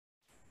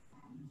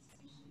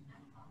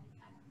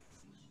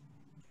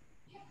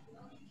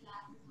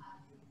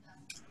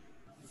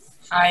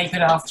Hi,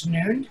 good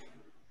afternoon,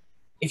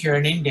 if you're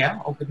in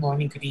India, or good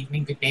morning, good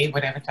evening, good day,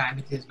 whatever time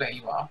it is where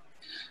you are.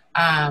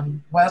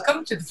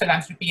 Welcome to the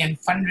Philanthropy and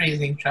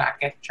Fundraising track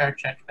at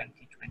Church at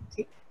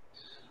 2020.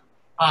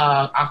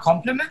 Our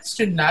compliments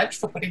to Nudge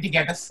for putting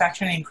together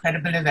such an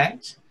incredible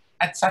event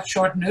at such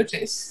short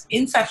notice,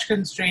 in such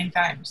constrained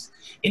times.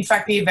 In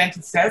fact, the event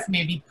itself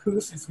may be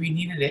proof, if we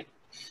needed it,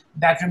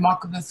 that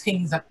remarkable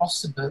things are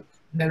possible,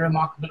 the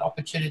remarkable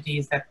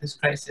opportunities that this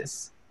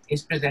crisis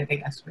is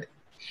presenting us with.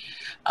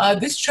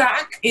 This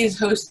track is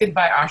hosted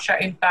by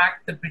Asha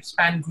Impact, the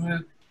Britspan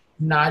Group,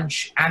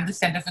 Nudge, and the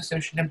Center for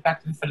Social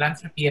Impact and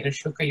Philanthropy at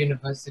Ashoka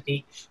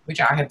University,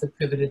 which I have the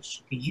privilege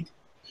to lead.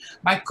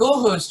 My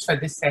co-host for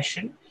this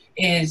session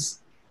is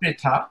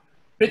Pritha.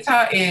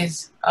 Pritha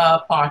is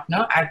a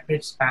partner at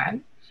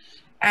Britspan,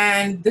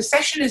 and the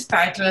session is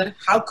titled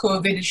How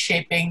COVID is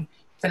Shaping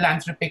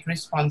Philanthropic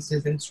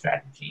Responses and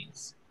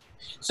Strategies.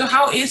 So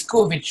how is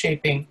COVID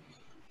shaping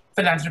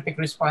philanthropic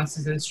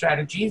responses and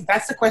strategies?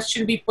 That's the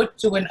question we put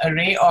to an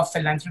array of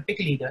philanthropic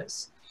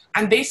leaders,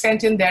 and they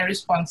sent in their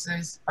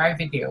responses by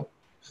video.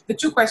 The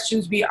two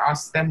questions we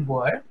asked them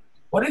were,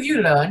 what have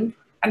you learned,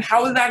 and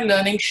how will that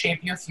learning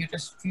shape your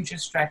future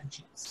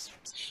strategies?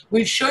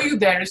 We'll show you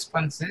their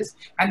responses,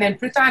 and then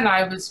Pritha and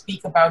I will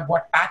speak about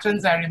what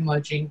patterns are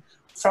emerging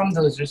from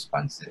those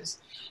responses,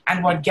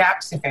 and what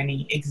gaps, if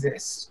any,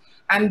 exist.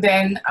 And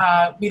then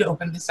we'll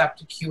open this up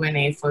to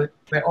Q&A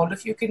where all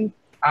of you can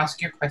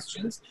ask your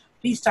questions.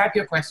 Please type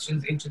your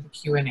questions into the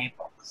Q&A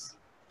box.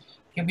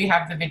 Can we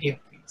have the video,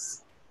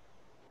 please?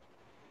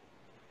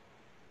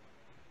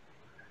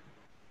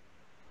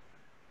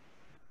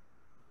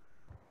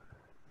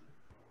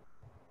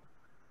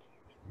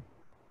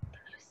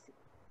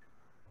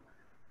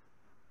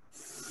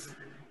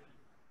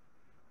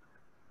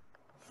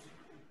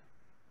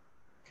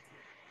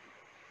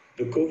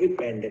 The COVID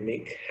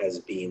pandemic has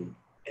been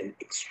an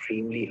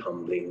extremely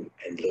humbling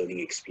and learning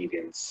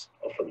experience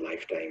of a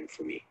lifetime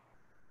for me.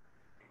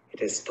 It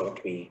has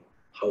taught me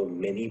how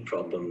many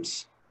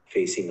problems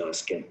facing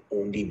us can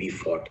only be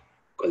fought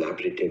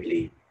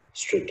collaboratively,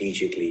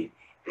 strategically,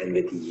 and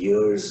with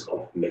years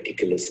of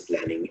meticulous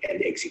planning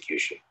and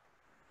execution.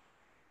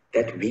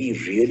 That we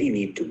really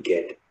need to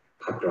get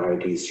our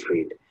priorities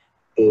straight,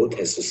 both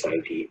as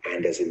society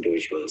and as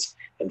individuals,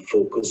 and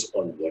focus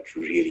on what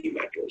really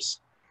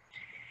matters.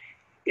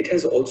 It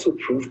has also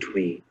proved to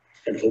me,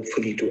 and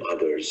hopefully to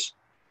others,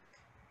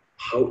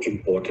 how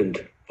important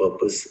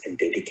purpose and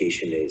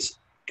dedication is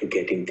to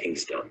getting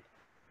things done.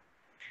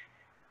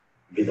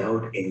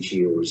 Without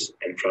NGOs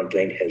and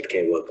frontline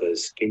healthcare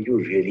workers, can you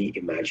really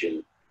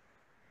imagine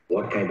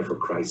what kind of a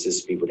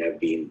crisis we would have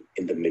been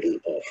in the middle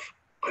of,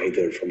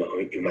 either from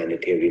a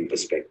humanitarian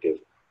perspective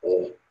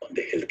or on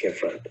the healthcare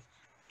front?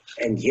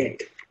 And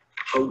yet,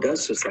 how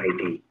does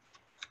society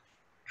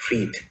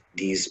treat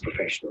these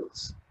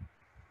professionals?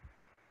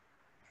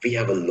 We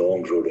have a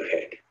long road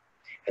ahead,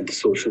 and the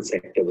social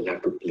sector will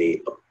have to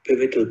play a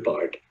pivotal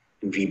part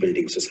in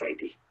rebuilding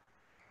society.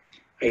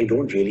 I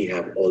don't really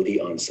have all the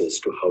answers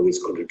to how it's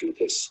going to do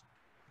this,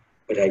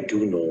 but I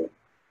do know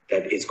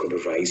that it's going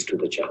to rise to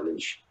the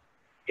challenge.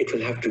 It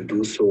will have to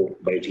do so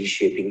by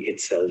reshaping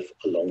itself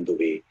along the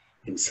way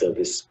in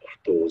service of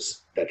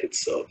those that it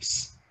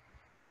serves.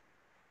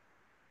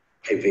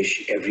 I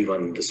wish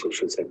everyone in the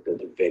social sector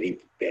the very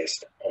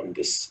best on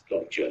this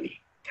long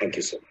journey. Thank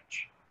you so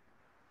much.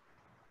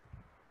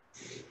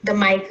 The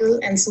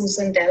Michael and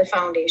Susan Dell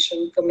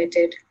Foundation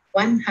committed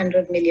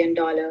 $100 million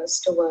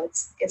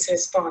towards its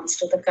response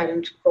to the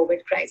current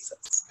COVID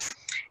crisis.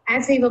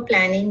 As we were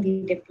planning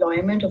the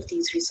deployment of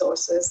these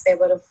resources, there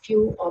were a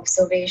few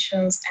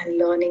observations and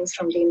learnings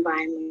from the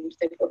environment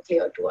that were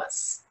clear to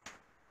us.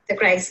 The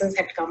crisis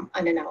had come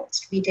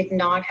unannounced. We did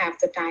not have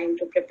the time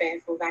to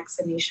prepare for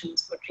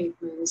vaccinations, for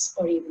treatments,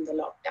 or even the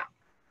lockdown.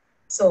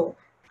 So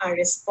our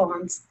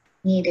response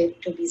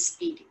needed to be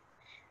speedy.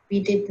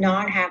 We did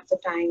not have the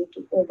time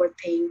to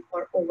overthink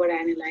or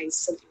overanalyze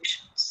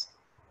solutions.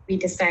 We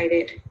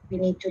decided we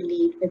need to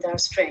lead with our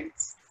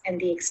strengths and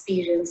the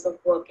experience of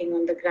working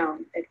on the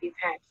ground that we've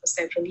had for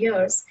several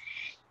years,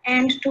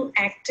 and to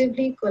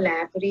actively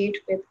collaborate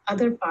with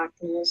other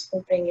partners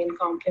who bring in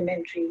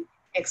complementary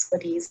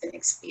expertise and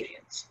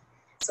experience.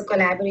 So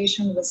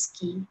collaboration was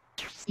key.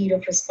 Speed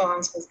of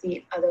response was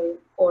the other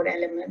core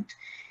element.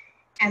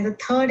 And the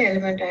third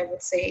element, I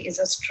would say, is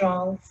a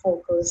strong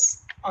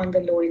focus on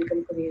the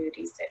low-income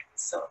communities that we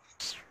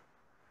serve.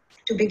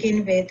 To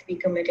begin with, we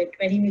committed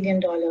 $20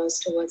 million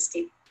towards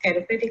the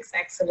Therapeutics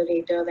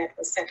Accelerator that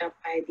was set up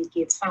by the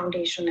Gates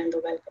Foundation and the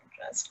Wellcome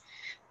Trust,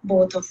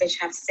 both of which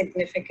have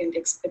significant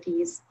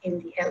expertise in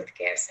the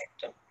healthcare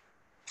sector.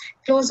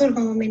 Closer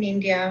home in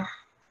India,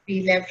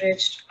 we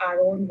leveraged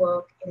our own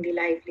work in the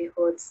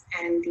livelihoods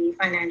and the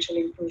financial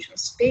inclusion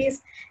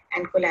space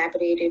and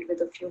collaborated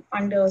with a few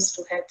funders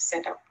to help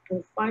set up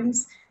 2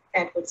 funds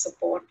that would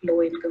support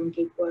low-income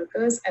gig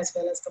workers as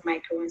well as the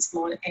micro and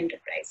small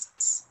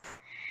enterprises.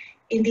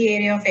 In the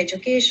area of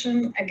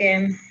education,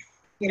 again,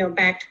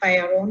 backed by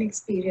our own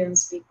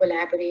experience, we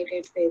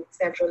collaborated with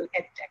several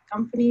edtech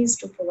companies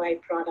to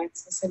provide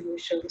products and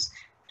solutions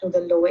to the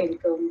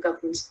low-income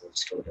government school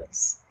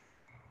students.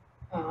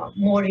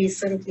 More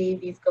recently,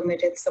 we've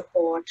committed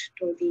support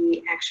to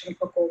the Action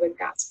for COVID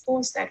task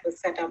force that was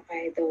set up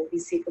by the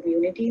VC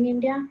community in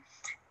India,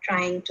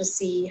 trying to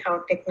see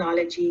how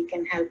technology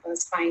can help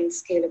us find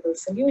scalable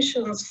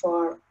solutions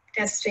for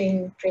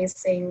testing,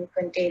 tracing,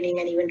 containing,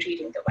 and even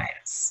treating the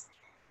virus.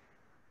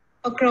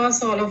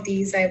 Across all of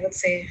these, I would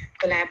say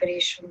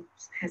collaboration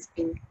has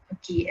been a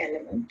key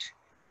element.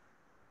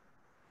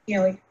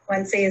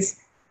 One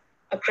says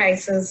a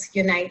crisis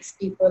unites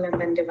people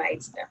and then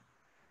divides them.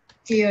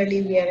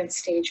 Clearly, we are in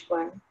stage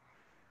one.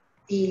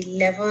 The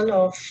level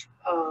of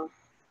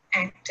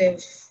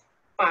active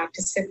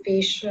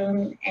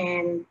participation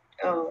and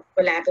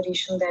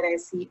collaboration that I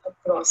see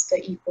across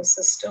the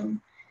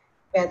ecosystem,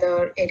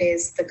 whether it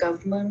is the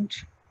government,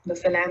 the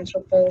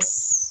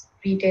philanthropists,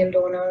 retail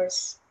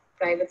donors,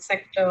 private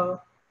sector,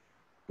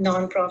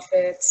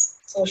 nonprofits,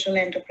 social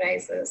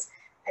enterprises,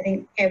 I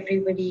think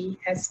everybody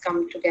has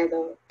come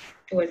together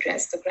to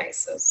address the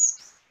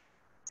crisis.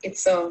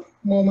 It's a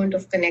moment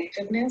of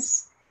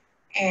connectedness.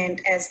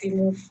 And as we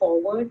move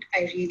forward,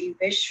 I really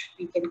wish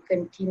we can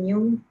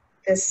continue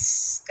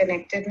this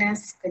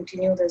connectedness,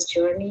 continue this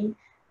journey,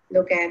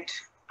 look at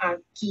our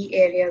key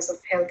areas of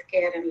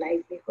healthcare and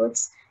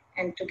livelihoods,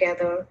 and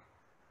together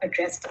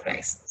address the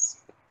crisis.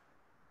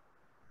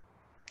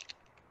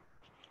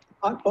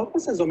 Our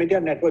purpose as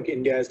Omidyar Network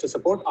India is to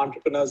support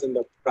entrepreneurs in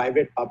the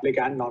private, public,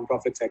 and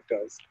non-profit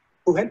sectors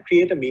who help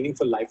create a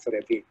meaningful life for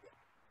every Indian.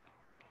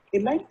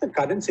 In light of the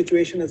current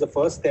situation, as a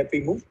first step, we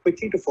moved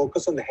quickly to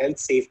focus on the health,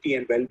 safety,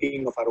 and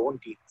well-being of our own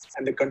teams,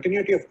 and the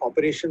continuity of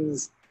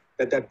operations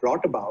that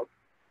brought about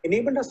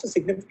enabled us to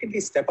significantly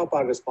step up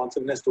our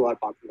responsiveness to our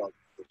partner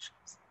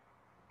organizations.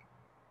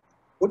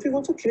 What we've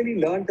also clearly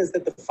learned is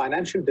that the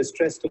financial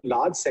distress to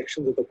large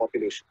sections of the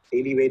population,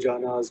 daily wage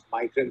earners,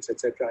 migrants,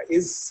 etc.,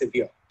 is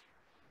severe,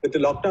 with the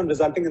lockdown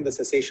resulting in the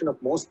cessation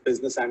of most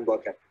business and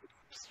work activities.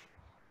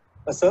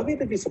 A survey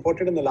that we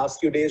supported in the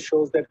last few days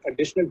shows that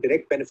additional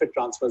direct benefit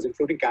transfers,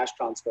 including cash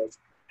transfers,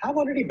 have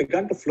already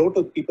begun to flow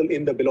to people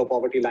in the below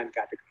poverty line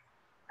category.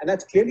 And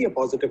that's clearly a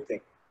positive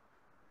thing.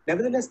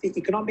 Nevertheless, the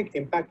economic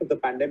impact of the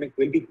pandemic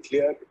will be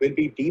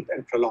deep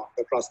and prolonged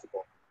across the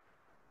board.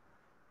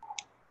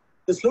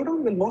 The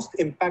slowdown will most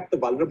impact the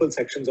vulnerable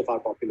sections of our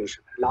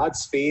population, large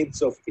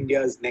swathes of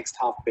India's next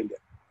 $500 million,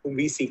 whom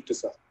we seek to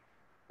serve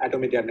at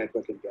Omidyar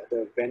Network India,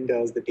 the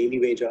vendors, the daily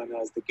wage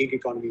earners, the gig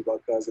economy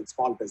workers, and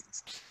small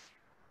businesses.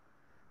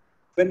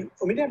 When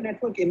Omidyar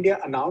Network India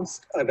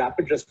announced a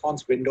rapid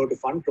response window to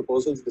fund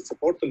proposals that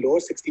support the lower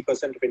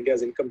 60% of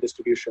India's income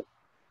distribution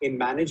in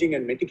managing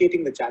and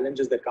mitigating the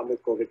challenges that come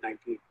with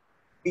COVID-19,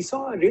 we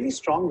saw a really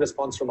strong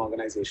response from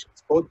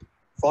organizations, both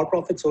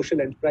for-profit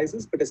social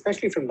enterprises, but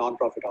especially from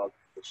non-profit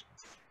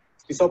organizations.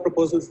 We saw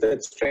proposals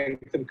that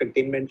strengthen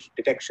containment,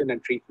 detection,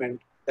 and treatment,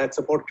 that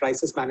support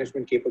crisis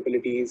management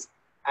capabilities,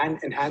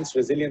 and enhance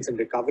resilience and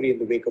recovery in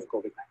the wake of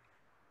COVID-19.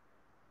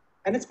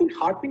 And it's been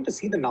heartening to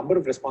see the number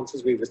of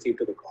responses we've received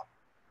to the call,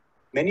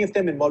 many of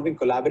them involving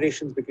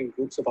collaborations between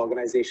groups of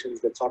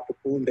organizations that sought to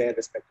pool their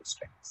respective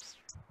strengths.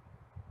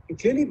 And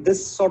clearly,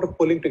 this sort of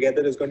pulling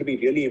together is going to be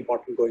really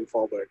important going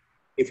forward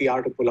if we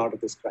are to pull out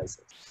of this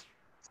crisis.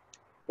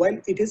 While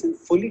it isn't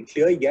fully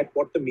clear yet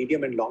what the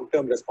medium and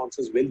long-term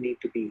responses will need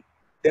to be,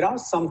 there are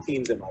some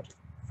themes emerging.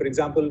 For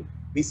example,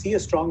 we see a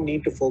strong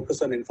need to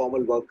focus on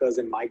informal workers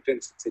and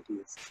migrants in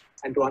cities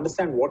and to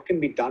understand what can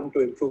be done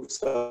to improve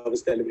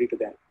service delivery to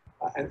them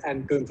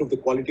and to improve the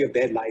quality of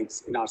their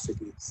lives in our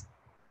cities.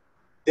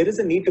 There is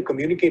a need to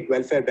communicate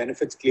welfare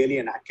benefits clearly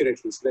and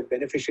accurately so that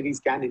beneficiaries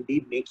can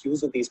indeed make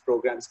use of these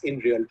programs in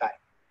real time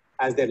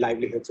as their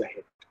livelihoods are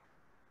hit.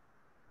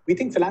 We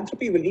think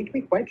philanthropy will need to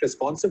be quite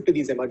responsive to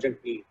these emergent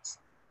needs,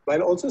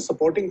 while also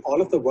supporting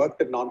all of the work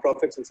that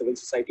nonprofits and civil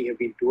society have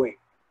been doing,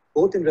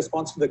 both in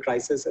response to the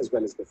crisis as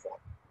well as before.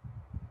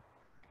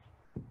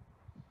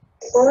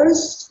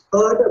 First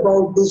heard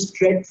about this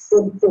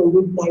dreadful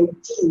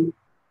COVID-19,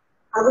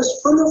 I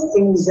was full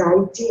of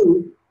anxiety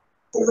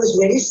and was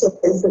very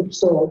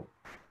self-absorbed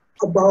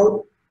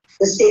about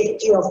the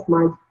safety of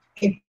my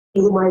people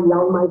whom I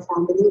love, my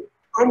family,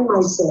 and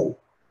myself.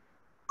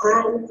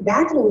 And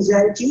that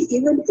anxiety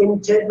even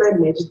entered my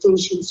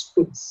meditation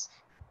space.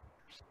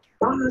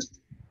 But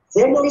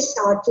then I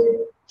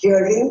started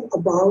hearing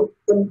about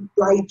the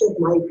plight of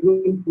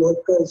migrant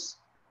workers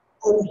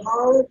and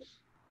how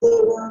they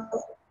were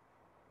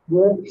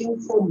walking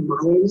for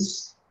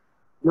miles,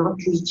 not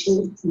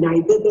reaching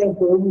neither their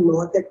home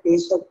nor their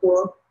place of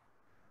work,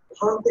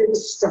 how they were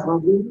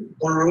starving,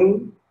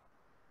 dying.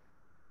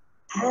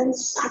 And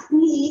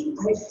suddenly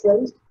I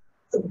felt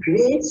a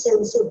great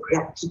sense of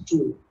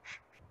gratitude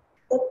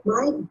that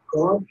my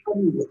God, how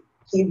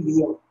lucky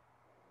we are,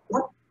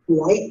 what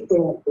light they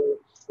are going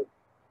through.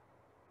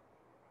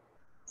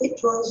 It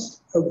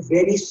was a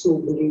very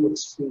sobering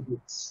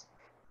experience.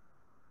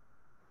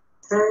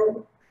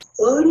 And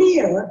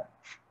earlier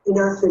in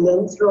our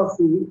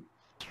philanthropy,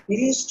 we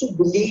used to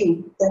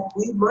believe that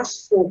we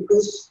must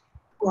focus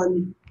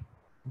on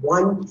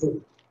one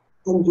thing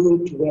and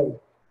do it well.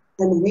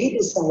 And we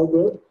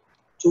decided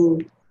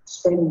to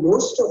spend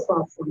most of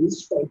our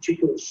funds for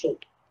education.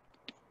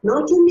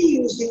 Not only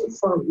using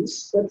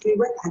funds, but we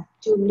were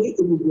actively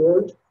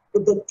involved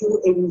with the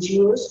two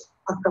NGOs,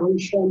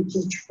 Akanksha and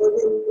Teach for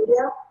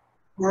India,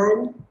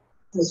 and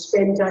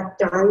spent our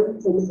time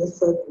and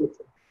effort with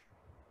it.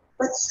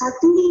 But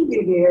suddenly we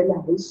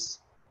realized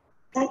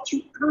that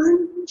you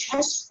can't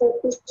just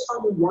focus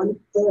on one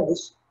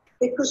cause,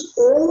 because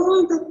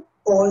all the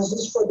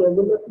causes for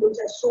development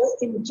are so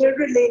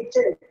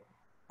interrelated,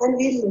 and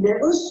we'll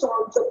never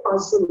solve the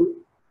puzzle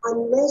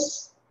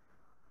unless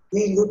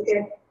we look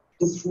at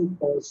different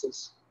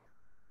causes.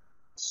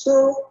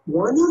 So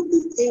one of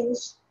the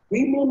things,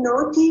 we may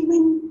not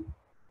even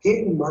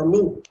give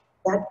money,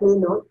 that may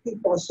not be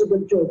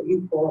possible to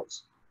every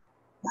cause,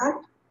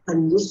 but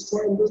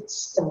understand it,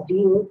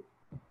 study it,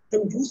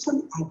 and do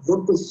some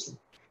advocacy.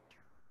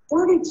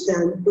 For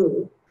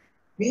example,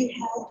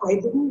 I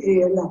didn't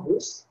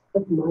realize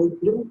that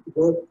migrant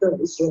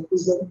workers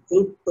represent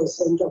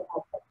 8% of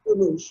our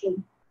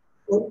population.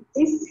 And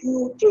if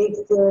you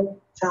take the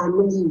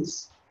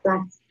families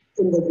back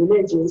in the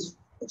villages,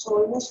 it's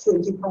almost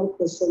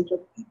 25% of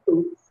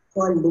people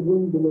who are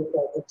living below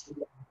poverty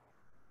line.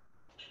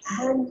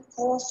 And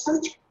there are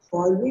such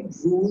horrid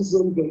rules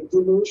and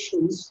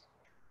regulations.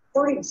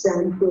 For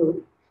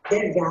example,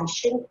 their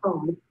ration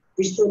card,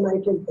 which they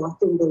might have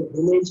got in their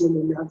village in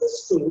another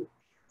state,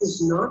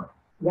 is not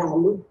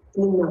valid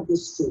in another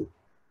state.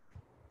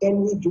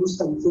 Can we do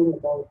something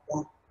about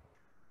that?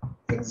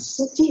 In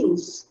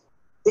cities,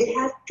 they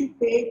have to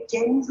pay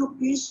 10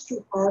 rupees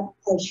to have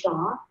a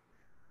shower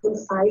and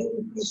 5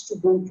 rupees to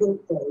go to a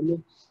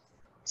toilet.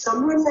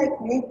 Someone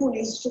like me who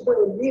needs to go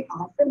every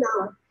half an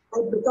hour, I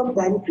become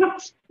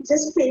bankrupt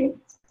just paying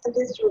and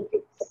just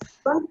joking.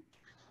 But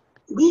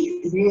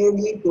we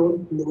really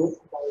don't know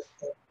about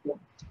that yet.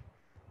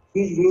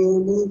 We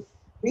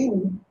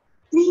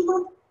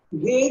were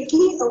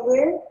vaguely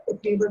aware, but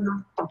we were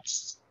not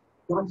touched,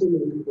 not in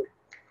any way.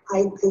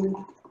 I think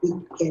we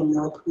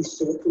cannot be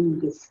so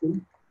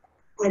indifferent,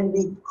 and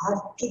we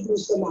have to do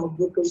some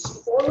advocacy,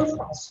 all of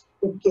us,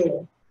 to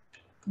care.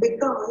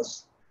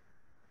 Because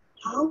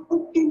how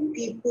can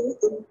people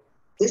in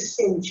this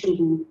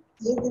century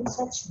live in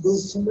such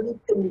dismal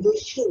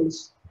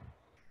conditions?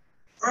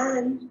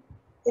 And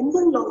in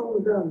the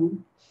long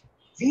run,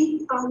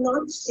 we are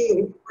not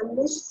safe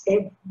unless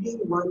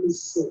everyone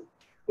is safe.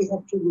 We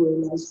have to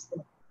realize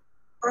that.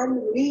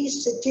 And we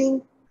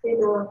sitting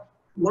in a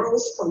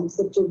nice,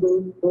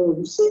 comfortable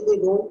home, say they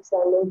don't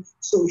follow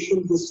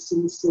social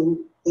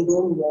distancing, they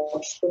don't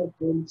wash their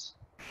hands.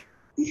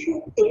 If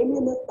you came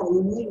in a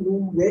tiny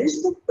room, where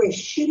is the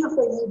question of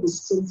any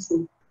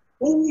distancing?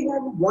 When we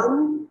have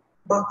one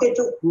bucket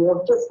of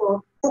water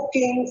for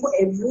cooking, for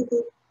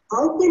everything,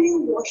 how can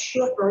you wash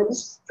your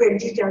hands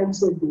 20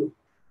 times a day?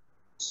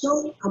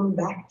 So come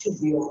back to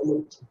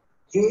reality.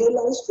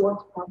 Realize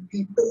what our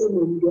people in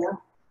India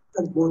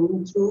are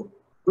going through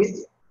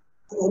with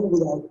and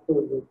without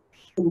COVID,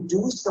 and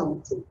do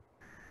something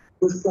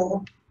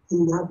before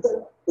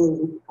another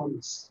COVID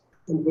comes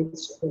and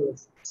hits all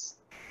of us.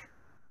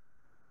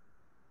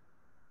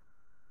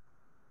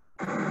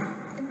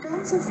 In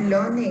terms of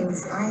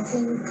learnings, I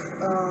think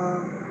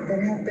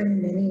there have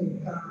been many.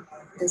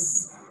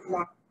 This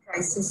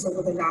crisis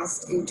over the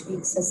last 8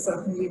 weeks has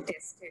certainly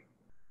tested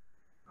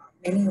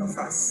many of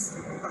us.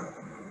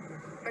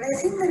 But I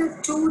think there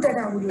are two that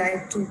I would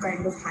like to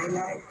kind of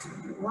highlight.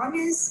 One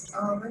is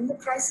when the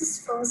crisis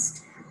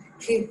first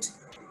hit,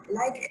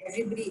 like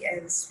everybody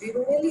else, we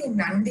were really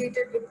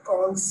inundated with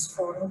calls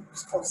for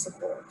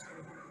support.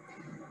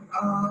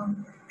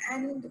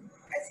 And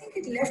I think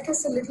it left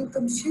us a little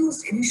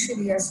confused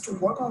initially as to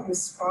what our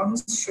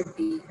response should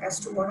be, as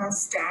to what our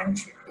stand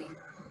should be.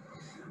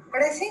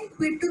 But I think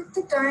we took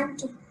the time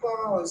to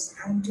pause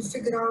and to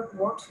figure out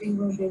what we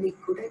were really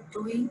good at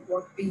doing,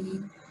 what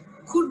we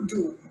could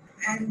do.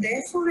 And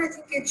therefore, I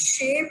think it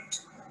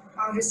shaped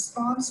our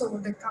response over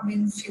the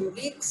coming few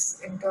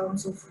weeks in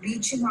terms of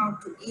reaching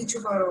out to each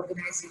of our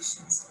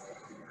organizations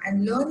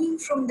and learning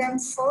from them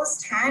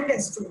firsthand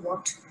as to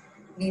what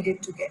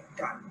needed to get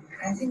done.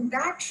 And I think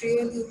that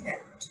really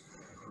helped.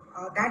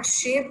 That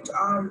shaped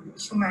our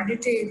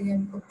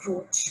humanitarian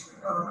approach,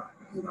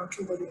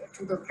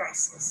 to the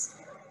crisis.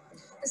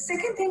 The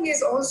second thing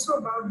is also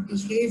about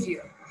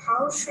behavior.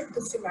 How should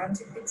the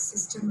philanthropic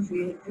system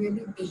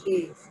really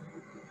behave?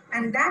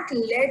 And that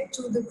led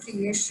to the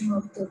creation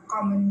of the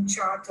common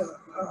charter,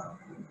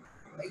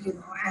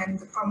 and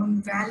the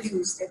common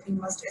values that we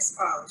must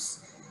espouse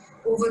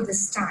over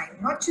this time,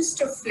 not just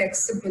of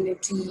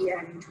flexibility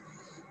and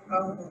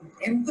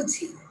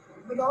empathy,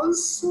 but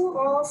also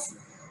of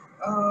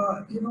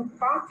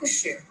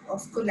partnership,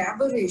 of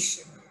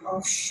collaboration,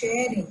 of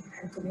sharing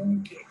and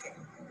communicating.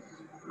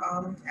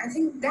 I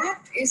think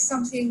that is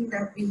something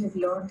that we have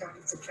learned out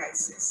of the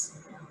crisis.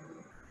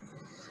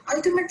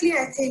 Ultimately,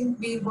 I think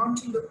we want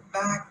to look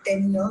back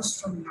 10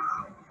 years from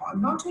now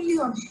not only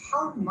on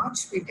how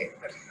much we did,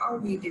 but how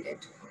we did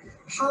it.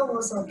 How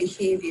was our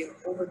behavior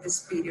over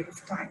this period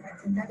of time? I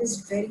think that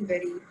is very,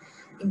 very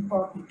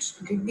important.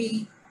 Did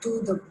we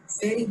do the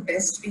very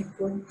best we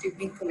could? Did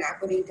we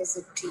collaborate as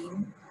a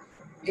team?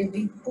 Did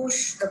we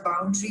push the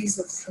boundaries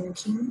of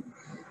thinking?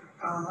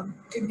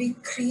 Did we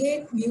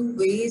create new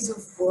ways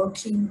of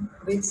working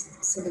with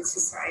civil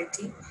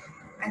society?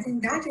 I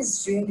think that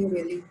is really,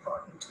 really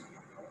important.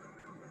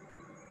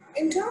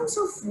 In terms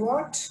of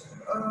what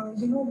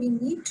we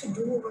need to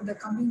do over the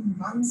coming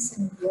months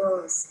and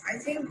years, I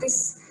think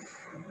this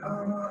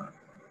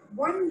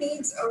one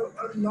needs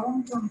a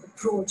long-term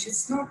approach.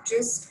 It's not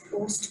just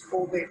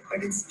post-COVID,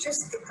 but it's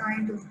just the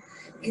kind of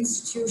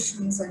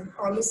institutions and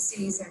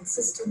policies and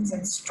systems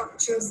and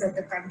structures that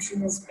the country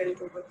has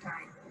built over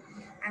time.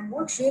 And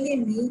what really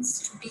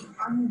needs to be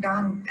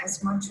undone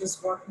as much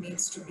as what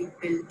needs to be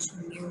built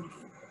newly.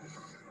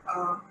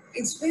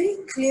 It's very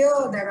clear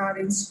that our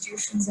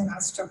institutions and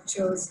our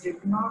structures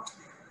did not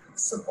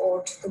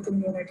support the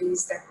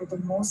communities that were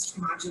the most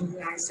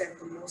marginalized and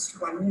the most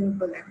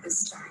vulnerable at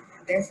this time.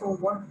 And therefore,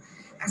 what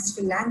as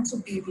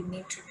philanthropy we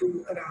need to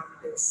do around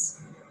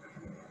this.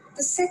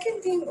 The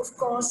second thing, of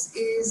course,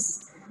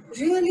 is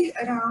really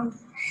around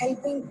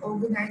helping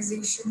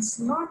organizations,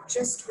 not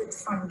just with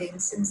funding,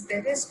 since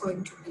there is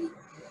going to be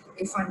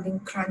a funding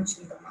crunch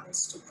in the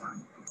months to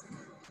come,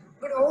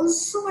 but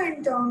also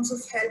in terms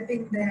of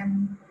helping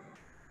them,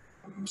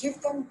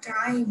 give them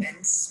time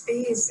and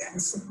space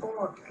and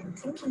support and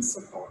thinking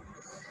support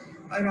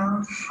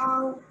around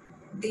how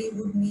they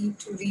would need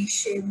to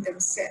reshape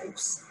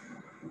themselves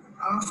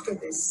after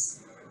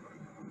this,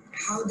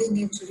 how they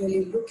need to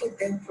really look at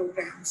their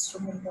programs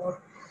from a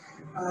more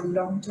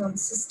long-term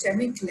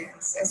systemic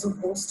lens, as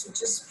opposed to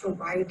just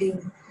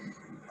providing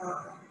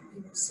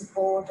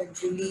support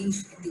and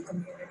relief in the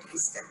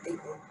communities that they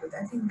work with.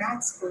 I think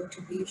that's going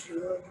to be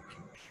really important.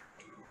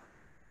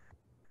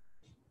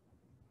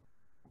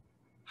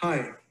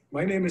 Hi,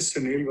 my name is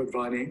Sunil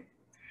Wadhwani.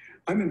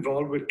 I'm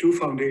involved with two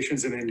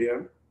foundations in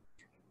India.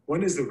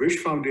 One is the Wish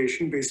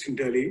Foundation based in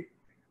Delhi,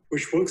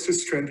 which works to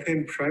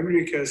strengthen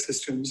primary care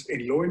systems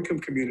in low-income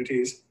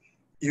communities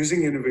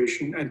using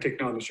innovation and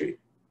technology.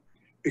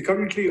 We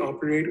currently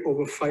operate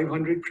over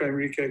 500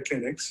 primary care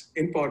clinics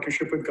in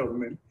partnership with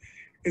government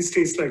in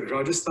states like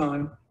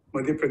Rajasthan,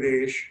 Madhya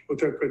Pradesh,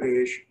 Uttar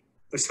Pradesh,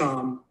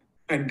 Assam,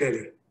 and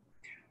Delhi.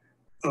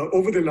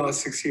 Over the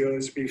last 6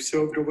 years, we've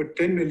served over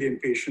 10 million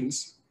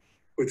patients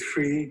with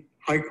free,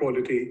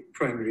 high-quality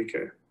primary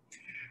care.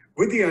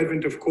 With the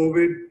advent of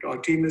COVID, our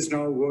team is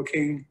now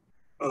working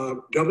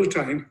double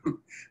time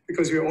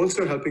because we're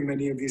also helping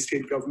many of these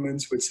state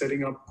governments with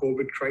setting up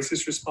COVID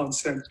crisis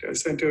response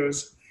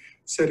centers,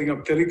 setting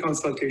up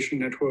teleconsultation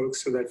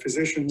networks so that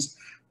physicians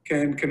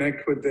can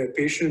connect with their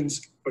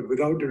patients, but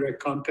without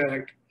direct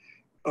contact.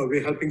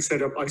 We're helping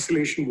set up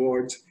isolation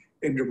wards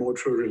in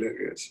remote rural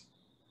areas.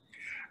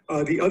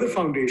 The other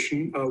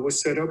foundation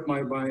was set up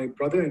by my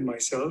brother and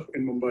myself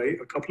in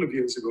Mumbai a couple of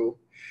years ago,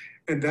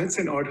 and that's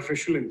an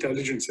artificial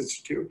intelligence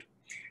institute.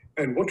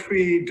 And what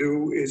we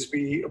do is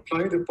we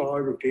apply the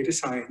power of data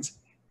science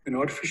and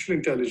artificial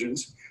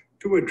intelligence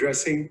to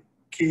addressing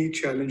key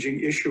challenging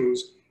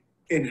issues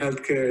in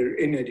healthcare,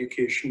 in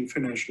education,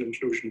 financial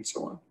inclusion, and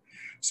so on.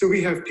 So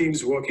we have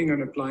teams working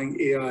on applying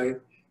AI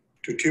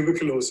to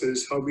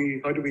tuberculosis, how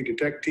do we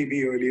detect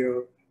TB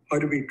earlier, how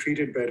do we treat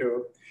it better.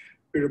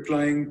 We're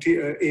applying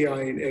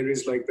AI in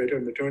areas like better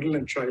maternal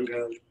and child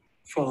health,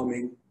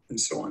 farming, and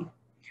so on.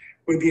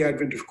 With the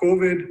advent of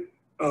COVID,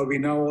 we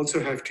now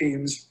also have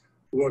teams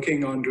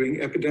working on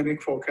doing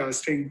epidemic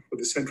forecasting for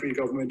the central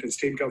government and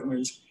state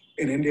governments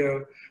in India.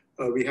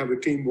 We have a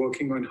team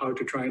working on how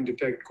to try and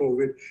detect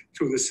COVID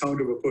through the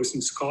sound of a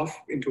person's cough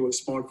into a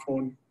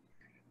smartphone.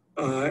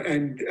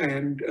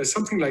 And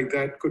something like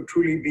that could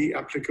truly be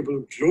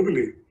applicable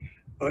globally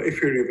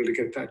if you're able to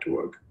get that to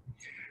work.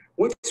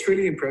 What's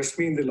really impressed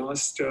me in the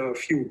last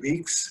few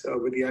weeks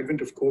with the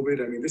advent of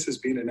COVID, I mean, this has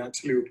been an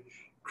absolute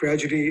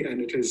tragedy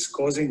and it is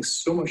causing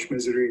so much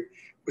misery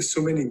with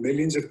so many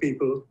millions of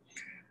people.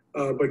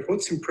 But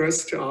what's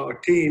impressed our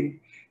team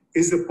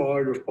is the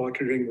power of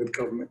partnering with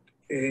government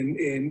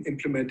in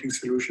implementing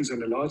solutions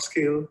on a large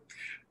scale,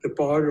 the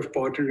power of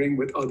partnering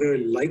with other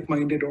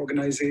like-minded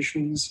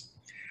organizations,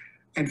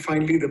 and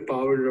finally, the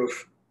power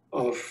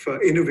of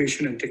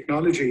innovation and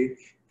technology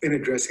in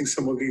addressing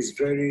some of these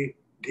very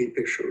deep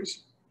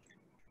issues.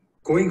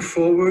 Going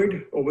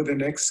forward, over the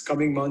next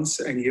coming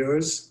months and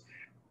years,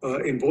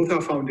 in both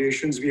our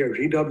foundations, we are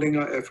redoubling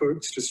our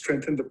efforts to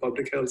strengthen the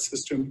public health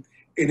system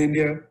in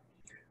India.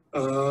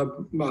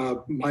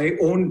 My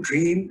own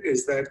dream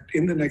is that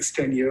in the next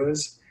 10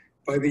 years,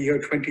 by the year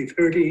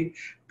 2030,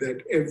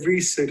 that every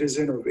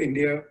citizen of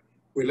India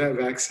will have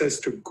access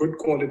to good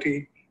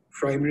quality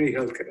primary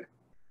healthcare.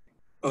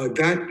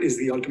 That is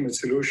the ultimate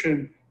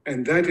solution,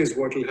 and that is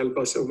what will help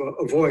us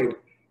avoid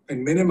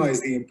and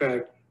minimize the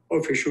impact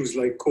of issues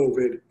like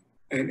COVID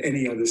and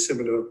any other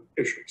similar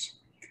issues.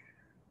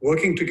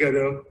 Working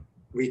together,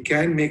 we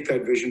can make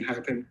that vision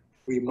happen.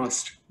 We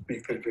must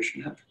make that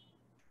vision happen.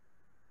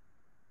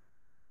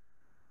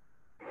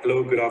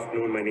 Hello, good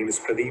afternoon. My name is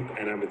Pradeep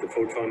and I'm with the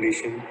Ford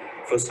Foundation.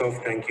 First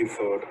off, thank you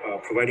for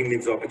providing me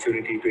this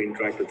opportunity to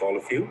interact with all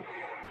of you.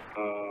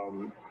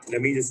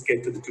 Let me just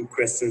get to the two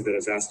questions that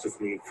was asked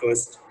of me.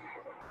 First,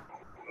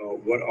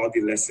 what are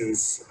the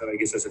lessons, I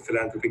guess, as a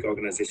philanthropic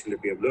organization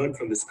that we have learned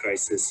from this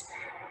crisis?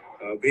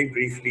 Very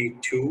briefly,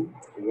 two.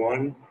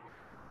 One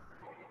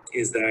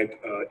is that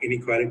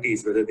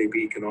inequalities, whether they be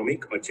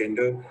economic or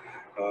gender,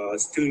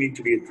 still need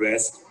to be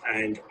addressed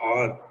and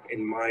are,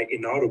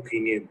 in our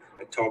opinion,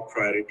 a top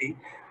priority.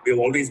 We have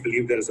always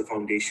believed that as a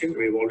foundation.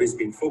 We have always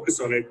been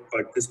focused on it,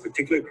 but this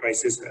particular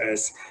crisis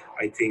has,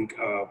 I think,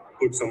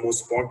 put some more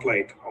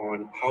spotlight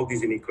on how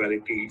these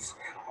inequalities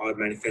are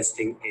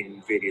manifesting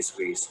in various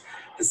ways.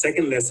 The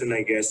second lesson,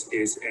 I guess,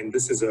 is, and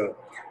this is a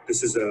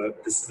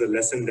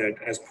lesson that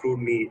has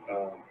proved me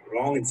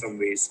wrong in some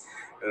ways.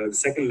 The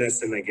second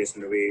lesson, I guess,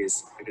 in a way,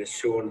 is it has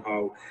shown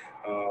how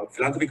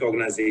philanthropic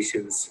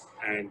organizations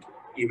and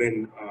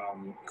even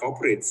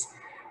corporates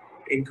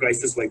in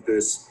crisis like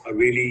this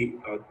really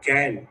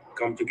can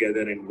come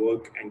together and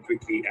work and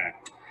quickly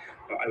act.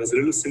 I was a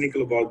little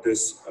cynical about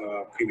this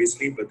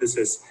previously, but this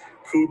has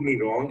proved me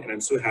wrong, and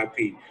I'm so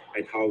happy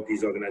at how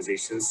these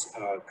organizations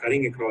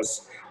cutting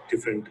across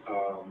different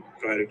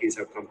priorities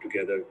have come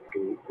together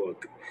to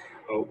work.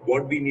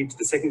 What we need,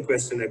 the second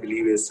question I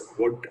believe is,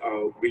 what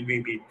will we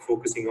be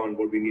focusing on,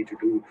 what we need to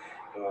do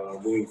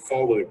moving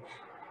forward?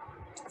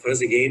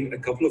 First, again, a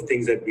couple of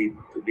things that we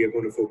are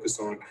going to focus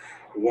on.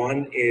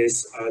 One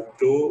is,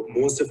 though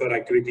most of our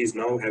activities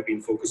now have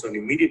been focused on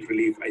immediate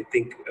relief, I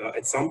think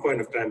at some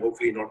point of time,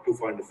 hopefully not too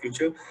far in the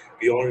future,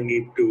 we all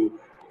need to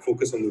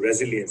focus on the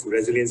resilience.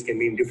 Resilience can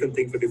mean different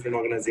things for different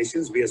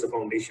organizations. We as a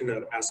foundation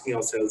are asking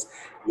ourselves,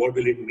 what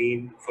will it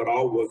mean for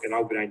our work and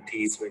our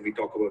grantees when we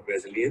talk about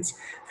resilience?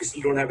 We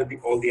still don't have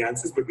all the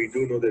answers, but we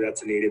do know that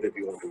that's an area that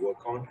we want to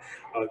work on.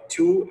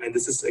 Two, and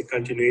this is a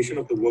continuation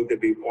of the work that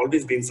we've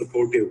always been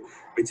supportive,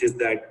 which is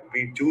that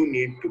we do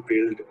need to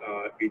build,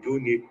 we do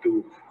need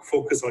to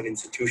focus on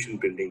institution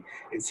building.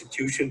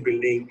 Institution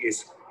building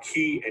is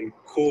key and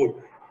core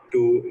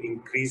to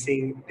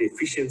increasing the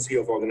efficiency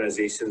of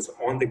organizations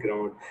on the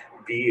ground,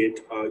 be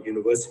it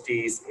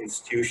universities,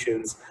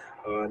 institutions,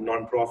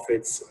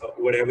 non-profits,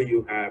 whatever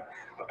you have.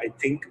 I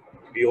think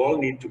we all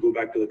need to go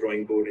back to the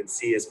drawing board and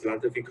see, as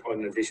philanthropic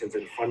organizations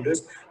and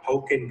funders, how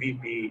can we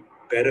be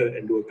better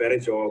and do a better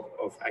job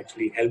of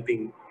actually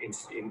helping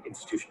in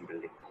institution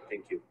building.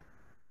 Thank you.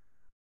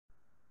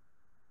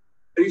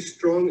 Very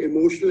strong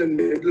emotional and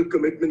mental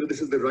commitment that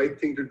this is the right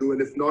thing to do, and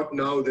if not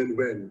now, then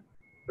when?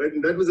 Right?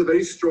 And that was a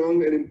very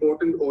strong and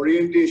important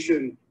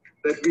orientation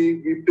that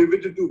we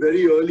pivoted to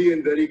very early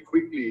and very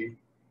quickly,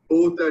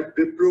 both at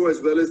Wipro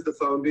as well as the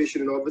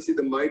foundation. And obviously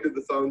the might of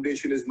the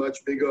foundation is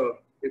much bigger,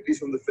 at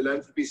least from the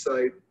philanthropy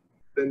side,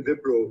 than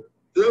Wipro.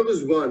 So that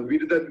was one. We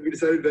did that. We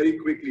decided very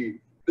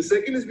quickly. The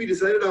second is we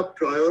decided our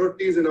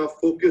priorities and our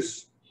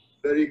focus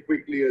very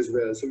quickly as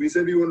well. So we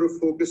said we want to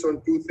focus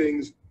on two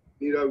things.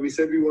 We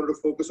said we wanted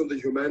to focus on the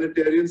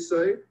humanitarian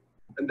side,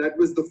 and that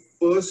was the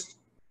first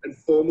and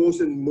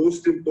foremost and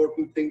most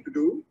important thing to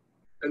do.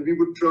 And we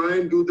would try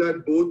and do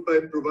that both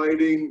by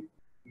providing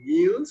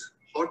meals,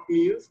 hot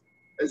meals,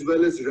 as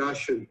well as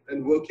ration,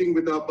 and working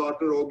with our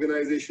partner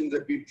organizations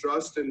that we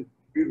trust, and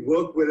we'd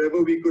work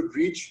wherever we could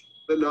reach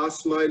the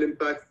last mile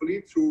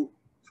impactfully through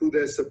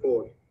their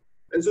support.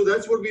 And so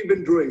that's what we've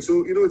been doing.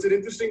 So, it's an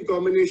interesting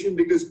combination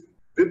because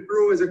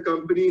Wipro as a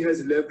company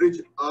has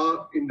leveraged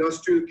our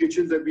industrial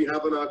kitchens that we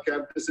have on our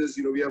campuses.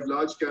 We have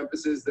large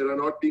campuses that are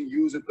not being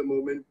used at the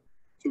moment.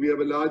 So we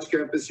have a large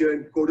campus here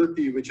in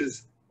Kodati, which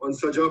is on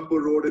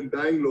Sajapur Road in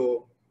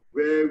Bangalore,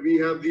 where we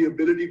have the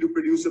ability to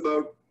produce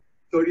about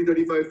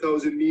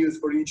 35,000 meals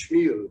for each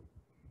meal.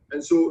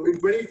 And so in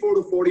 24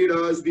 to 48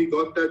 hours, we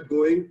got that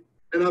going.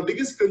 And our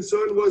biggest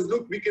concern was,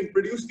 look, we can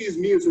produce these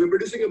meals. So we're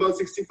producing about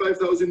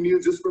 65,000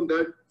 meals just from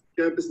that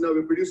campus now.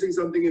 We're producing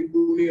something in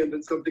Pune and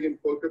then something in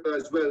Kolkata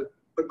as well.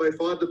 But by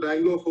far the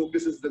Bangalore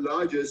focus is the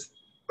largest.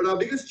 But our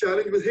biggest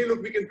challenge was, hey,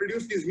 look, we can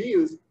produce these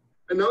meals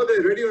and now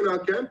they're ready on our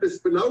campus.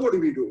 But now what do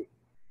we do,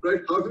 right?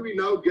 How do we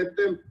now get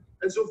them?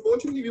 And so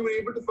fortunately, we were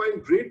able to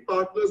find great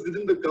partners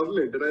within the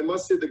government. And I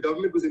must say the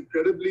government was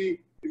incredibly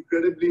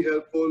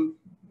helpful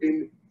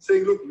in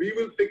saying, look, we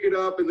will pick it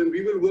up and then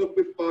we will work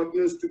with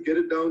partners to get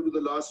it down to the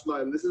last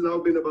mile. And this has now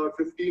been about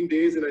 15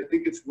 days and I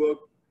think it's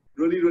worked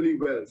really, really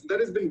well. So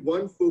that has been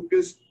one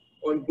focus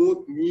on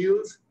both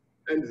meals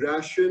and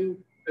ration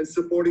and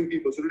supporting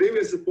people. So today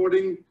we're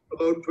supporting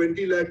about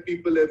 20 lakh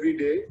people every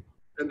day,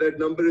 and that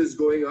number is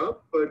going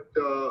up. But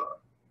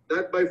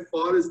that by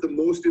far is the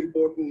most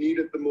important need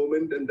at the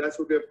moment, and that's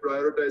what we're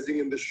prioritizing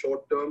in the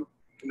short term,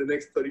 in the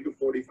next 30 to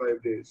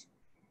 45 days.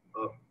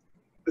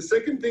 The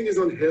second thing is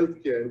on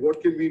healthcare, and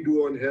what can we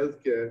do on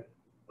healthcare,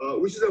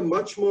 which is a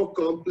much more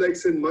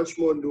complex and much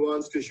more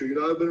nuanced issue.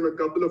 I've been on a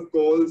couple of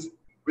calls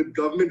with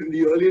government in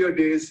the earlier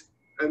days,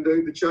 and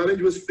the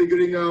challenge was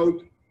figuring out,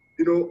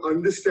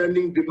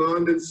 understanding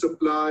demand and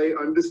supply,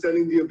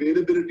 understanding the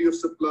availability of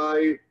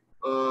supply,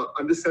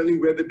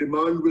 understanding where the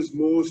demand was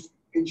most,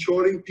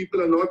 ensuring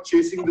people are not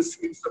chasing the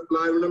same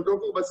supply. When I'm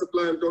talking about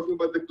supply, I'm talking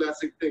about the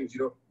classic things,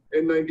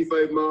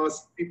 N95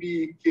 masks,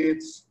 PPE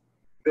kits,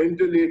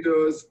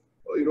 ventilators,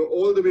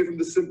 all the way from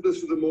the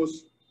simplest to the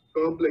most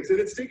complex. And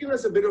it's taken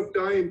us a bit of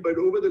time, but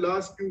over the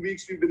last few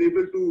weeks, we've been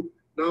able to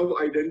now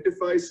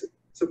identify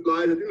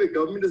supplies. I think the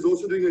government is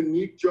also doing a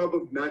neat job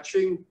of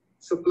matching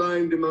supply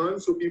and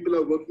demand, so people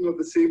are working off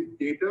the same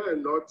data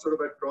and not sort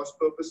of at cross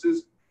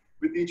purposes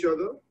with each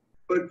other.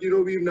 But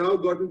we've now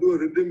gotten to a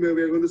rhythm where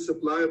we're going to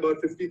supply about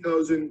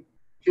 50,000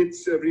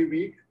 kits every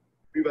week.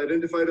 We've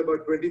identified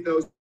about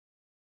 20,000.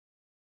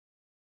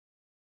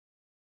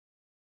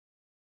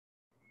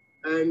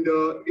 And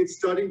it's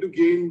starting to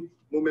gain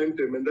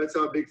momentum, and that's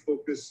our big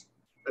focus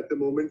at the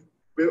moment.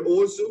 We're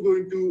also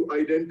going to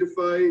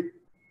identify,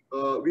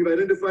 we've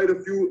identified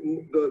a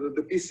few,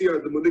 the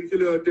PCR, the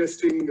molecular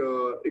testing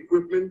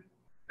equipment,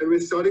 and we're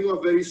starting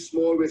off very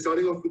small. We're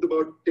starting off with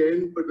about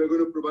 10, but we're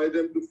going to provide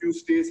them to a few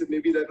states, and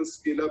maybe that will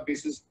scale up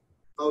basis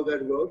how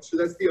that works. So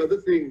that's the other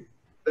thing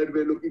that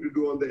we're looking to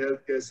do on the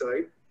healthcare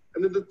side.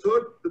 And then the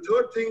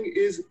third thing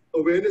is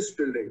awareness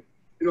building.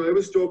 I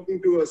was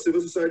talking to a civil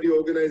society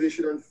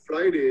organization on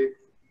Friday,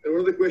 and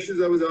one of the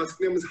questions I was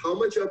asking them is how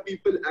much are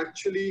people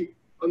actually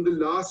on the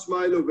last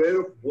mile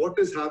aware of what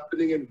is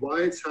happening and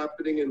why it's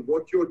happening and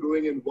what you're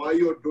doing and why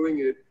you're doing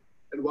it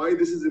and why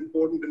this is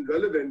important and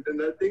relevant.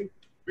 And I think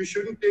we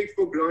shouldn't take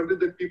for granted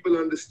that people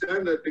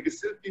understand that,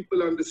 because till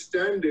people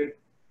understand it,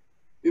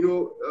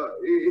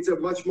 it's a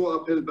much more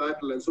uphill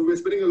battle. And so we're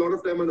spending a lot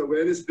of time on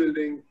awareness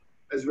building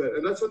as well.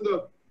 And that's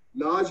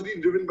largely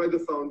driven by the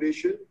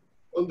foundation.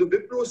 On the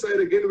Wipro side,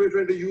 again, we're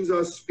trying to use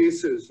our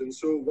spaces. And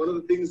so one of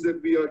the things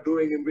that we are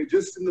doing, and we're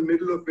just in the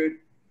middle of it,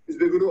 is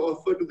we're going to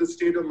offer to the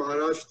state of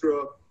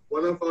Maharashtra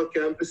one of our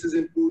campuses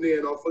in Pune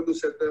and offer to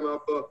set them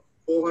up a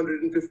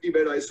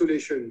 450-bed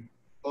isolation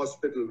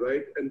hospital,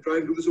 right? And try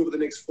and do this over the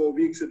next 4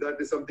 weeks, if that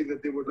is something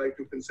that they would like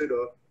to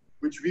consider,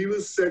 which we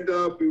will set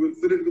up, we will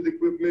fill it with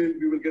equipment,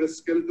 we will get a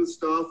skeletal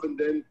staff, and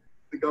then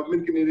the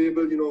government can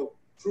enable,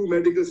 true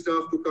medical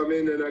staff to come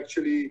in and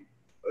actually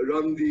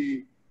run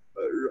the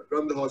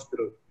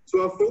hospital.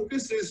 So our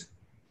focus is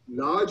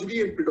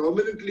largely and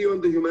predominantly on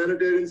the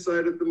humanitarian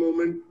side at the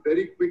moment,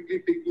 very quickly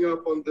picking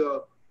up on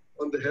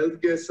the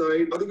healthcare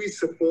side. How do we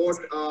support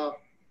our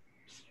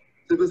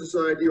civil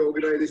society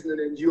organizations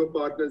and NGO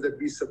partners that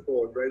we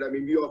support, right? I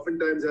mean, we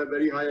oftentimes have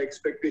very high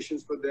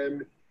expectations for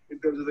them in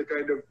terms of the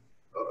kind of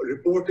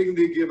reporting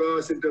they give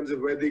us, in terms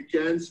of where they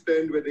can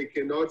spend, where they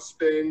cannot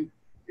spend,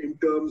 in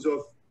terms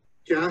of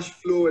cash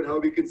flow and how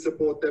we can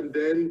support them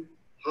then,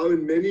 how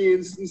in many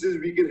instances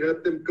we can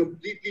help them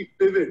completely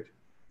pivot.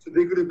 So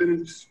they could have been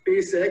in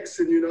space X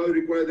and you now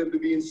require them to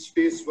be in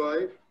space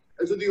Y.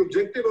 And so the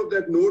objective of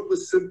that note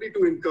was simply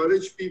to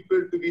encourage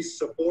people to be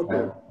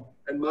supportive.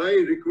 And my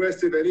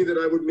request, if any, that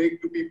I would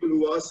make to people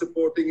who are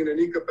supporting in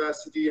any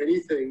capacity,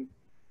 anything,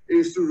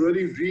 is to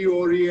really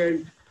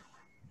reorient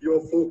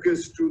your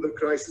focus to the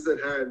crisis at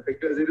hand,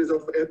 because it is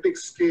of epic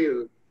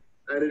scale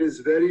and it is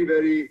very,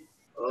 very,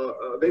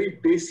 very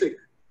basic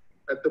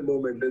at the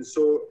moment. And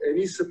so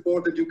any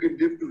support that you can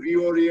give to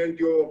reorient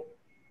your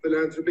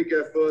philanthropic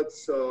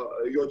efforts,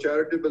 your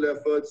charitable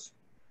efforts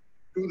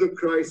to the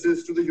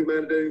crisis, to the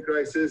humanitarian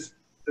crisis,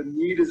 the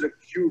need is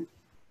acute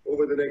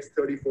over the next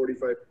 30,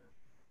 45.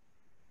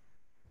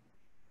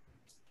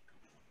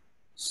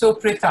 So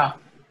Pritha,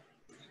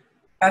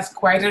 that's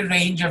quite a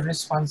range of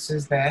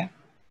responses there.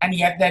 And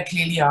yet there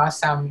clearly are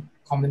some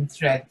common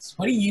threads.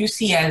 What do you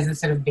see as the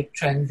sort of big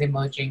trends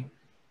emerging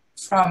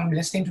from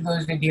listening to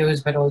those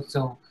videos, but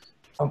also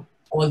from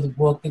all the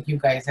work that you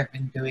guys have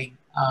been doing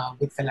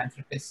with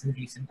philanthropists in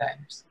recent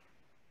times?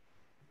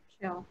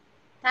 Sure.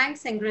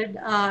 Thanks, Ingrid.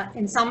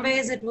 In some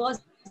ways, it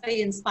was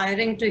very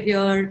inspiring to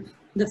hear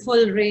the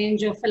full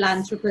range of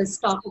philanthropists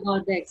talk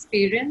about their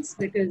experience,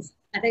 because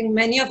I think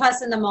many of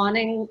us in the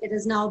morning, it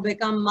has now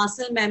become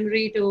muscle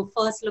memory to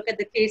first look at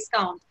the case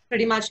count,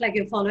 pretty much like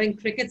you're following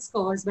cricket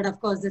scores, but of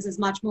course, this is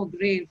much more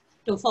grave,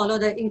 to follow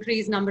the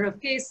increased number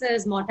of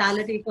cases,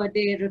 mortality per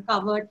day,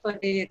 recovered per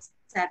day,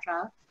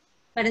 etc.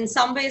 But in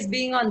some ways,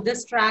 being on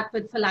this track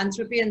with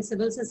philanthropy and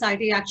civil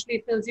society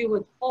actually fills you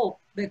with hope,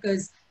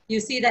 because you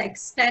see the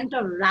extent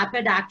of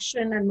rapid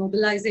action and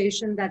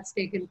mobilization that's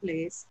taken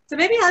place. So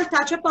maybe I'll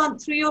touch upon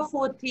 3 or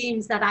 4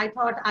 themes that I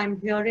thought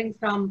I'm hearing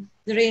from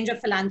the range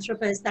of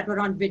philanthropists that were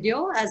on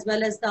video, as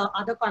well as the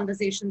other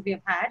conversations we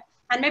have had.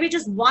 And maybe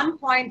just one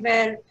point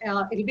where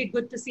it'll be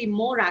good to see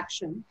more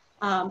action.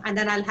 And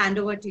then I'll hand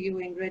over to you,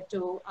 Ingrid,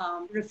 to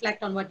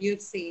reflect on what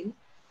you've seen.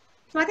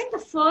 So I think the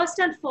first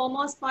and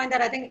foremost point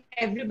that I think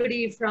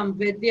everybody from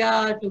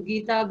Vidya to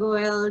Geeta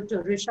Goel to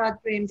Rishad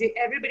Premji,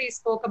 everybody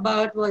spoke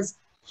about was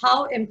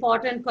how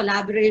important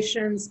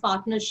collaborations,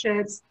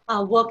 partnerships,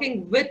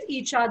 working with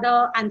each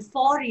other and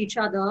for each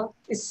other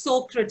is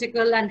so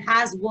critical and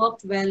has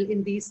worked well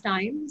in these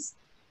times.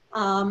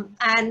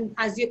 And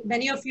as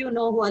many of you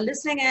know who are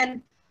listening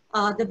in,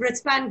 the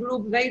Britspan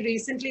Group very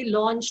recently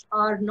launched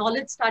our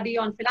knowledge study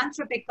on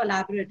philanthropic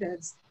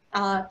collaboratives.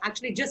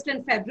 Actually just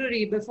in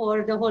February,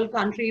 before the whole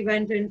country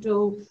went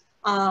into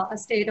a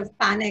state of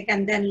panic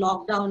and then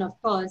lockdown,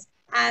 of course.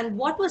 And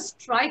what was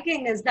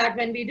striking is that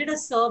when we did a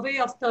survey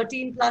of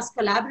 13 plus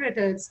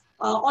collaborators,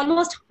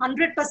 almost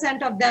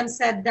 100% of them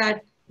said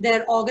that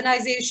their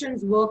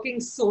organizations working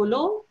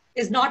solo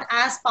is not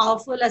as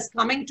powerful as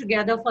coming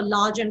together for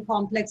large and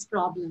complex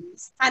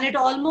problems. And it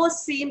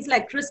almost seems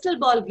like crystal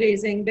ball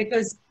gazing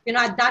because,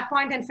 at that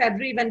point in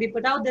February, when we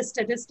put out this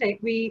statistic,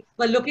 we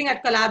were looking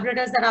at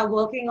collaborators that are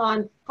working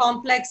on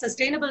complex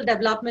sustainable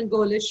development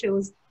goal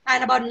issues.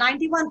 And about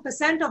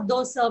 91% of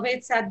those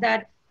surveyed said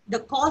that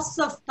the costs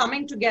of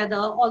coming together,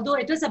 although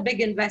it is a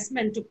big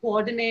investment to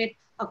coordinate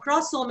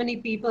across so many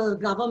people,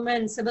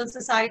 government, civil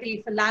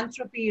society,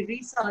 philanthropy,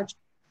 research,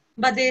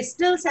 but they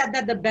still said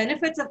that the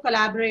benefits of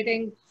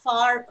collaborating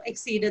far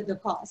exceeded the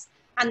cost.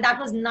 And that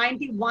was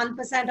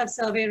 91% of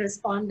survey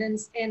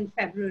respondents in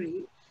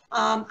February.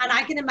 And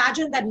I can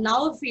imagine that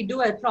now if we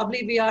do it,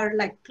 probably we are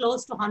like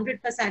close to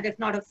 100%, if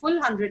not a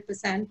full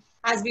 100%,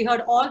 as we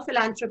heard all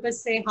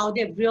philanthropists say how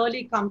they've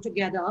really come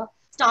together,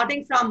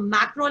 starting from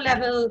macro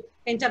level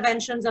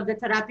interventions of the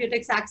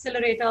Therapeutics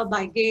Accelerator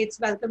by Gates,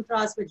 Wellcome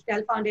Trust, which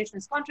Dell Foundation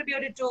has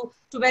contributed to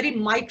very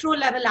micro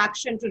level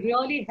action to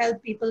really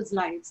help people's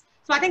lives.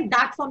 So I think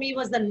that for me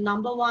was the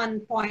number one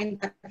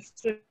point that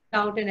stood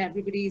out in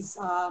everybody's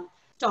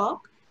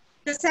talk.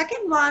 The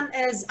second one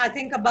is, I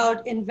think,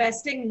 about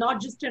investing not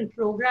just in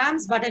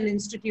programs, but in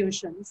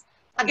institutions.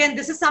 Again,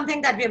 this is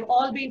something that we have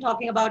all been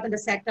talking about in the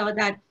sector,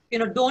 that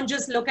don't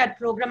just look at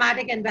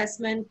programmatic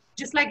investment,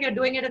 just like you're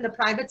doing it in the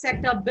private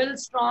sector, build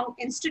strong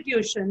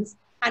institutions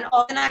and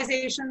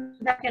organizations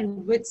that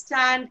can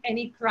withstand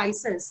any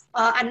crisis.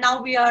 And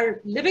now we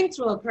are living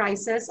through a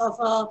crisis of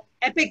an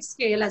epic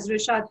scale, as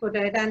Rishad put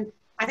it. And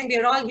I think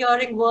we're all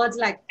hearing words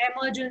like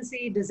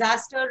emergency,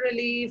 disaster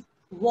relief,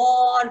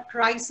 war,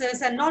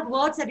 crisis, and not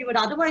words that you would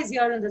otherwise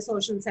hear in the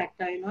social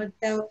sector.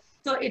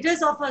 So it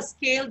is of a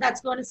scale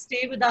that's going to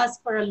stay with us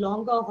for a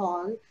longer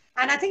haul.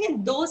 And I think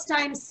in those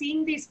times,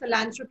 seeing these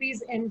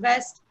philanthropies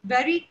invest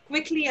very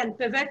quickly and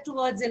pivot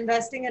towards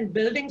investing and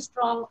building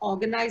strong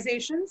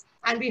organizations.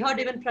 And we heard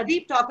even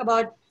Pradeep talk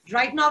about,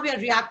 right now we are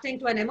reacting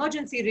to an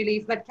emergency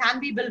relief, but can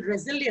we build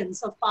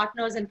resilience of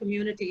partners and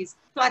communities?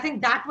 So I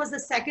think that was the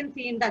second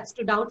theme that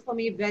stood out for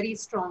me very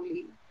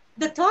strongly.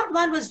 The third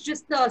one was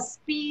just the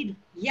speed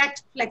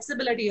yet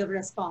flexibility of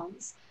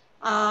response.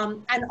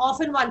 And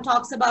often one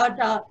talks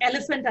about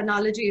elephant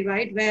analogy,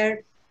 right?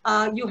 Where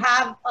you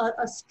have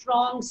a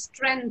strong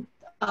strength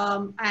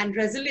and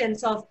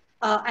resilience of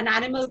an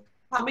animal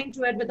coming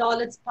to it with all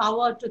its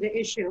power to the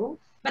issue.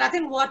 But I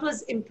think what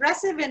was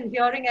impressive in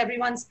hearing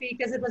everyone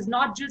speak is it was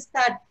not just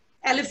that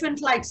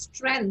elephant-like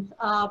strength,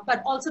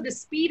 but also the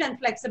speed and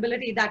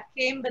flexibility that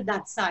came with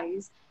that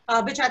size,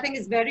 which I think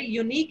is very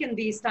unique in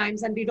these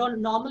times, and we don't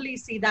normally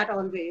see that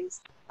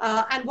always.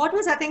 And what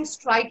was, I think,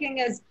 striking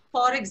is,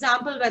 for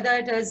example, whether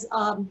it is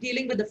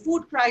dealing with the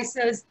food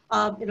crisis,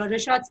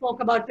 Rishad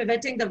spoke about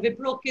pivoting the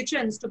Wipro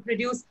kitchens to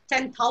produce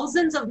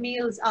 10,000s of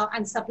meals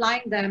and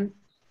supplying them,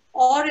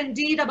 or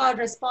indeed about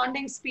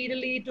responding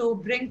speedily to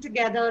bring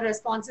together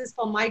responses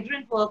for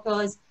migrant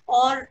workers,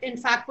 or in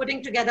fact,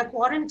 putting together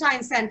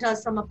quarantine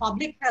centers from a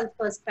public health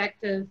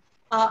perspective.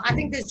 I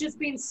think there's just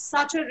been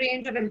such a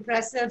range of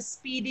impressive,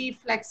 speedy,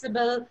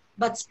 flexible,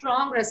 but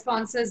strong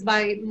responses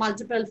by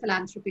multiple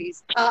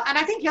philanthropies. And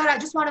I think here, I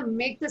just want to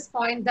make this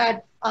point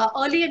that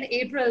early in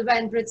April,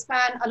 when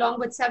Britspan, along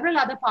with several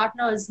other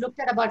partners,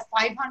 looked at about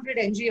 500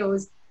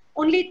 NGOs,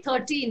 only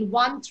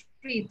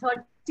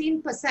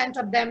 13%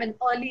 of them in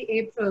early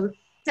April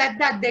said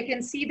that they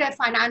can see their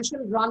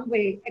financial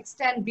runway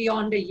extend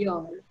beyond a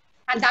year.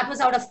 And that was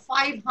out of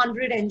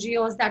 500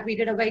 NGOs that we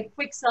did a very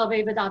quick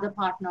survey with other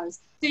partners.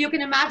 So you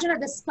can imagine at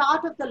the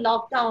start of the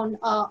lockdown,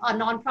 our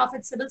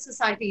nonprofit civil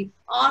society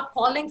are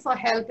calling for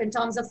help in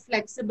terms of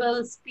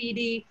flexible,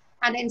 speedy,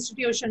 and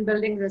institution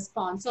building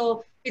response.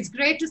 So it's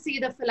great to see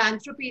the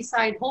philanthropy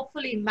side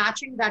hopefully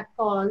matching that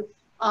call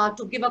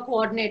to give a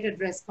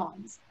coordinated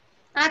response.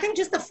 And I think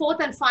just the fourth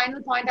and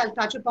final point I'll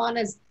touch upon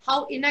is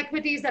how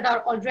inequities that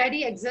are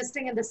already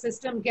existing in the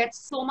system get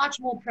so much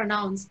more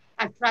pronounced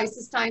at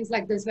crisis times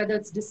like this, whether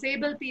it's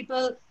disabled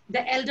people,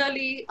 the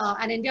elderly,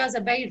 and India is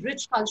a very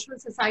rich cultural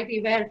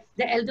society where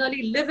the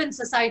elderly live in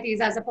societies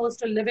as opposed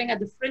to living at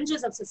the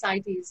fringes of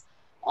societies.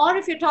 Or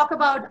if you talk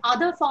about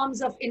other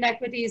forms of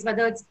inequities,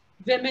 whether it's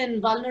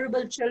women,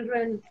 vulnerable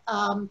children,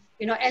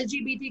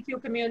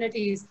 LGBTQ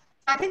communities,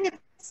 I think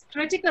it's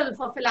critical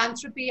for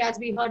philanthropy, as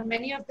we heard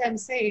many of them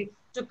say,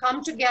 to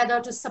come together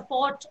to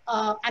support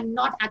and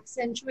not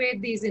accentuate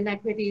these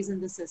inequities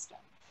in the system.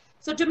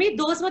 So to me,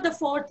 those were the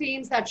four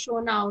themes that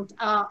shone out.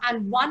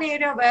 And one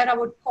area where I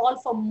would call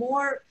for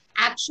more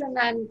action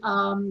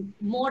and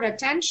more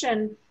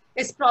attention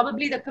is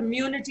probably the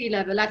community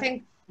level. I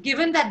think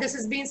given that this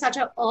has been such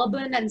an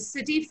urban and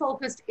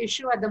city-focused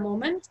issue at the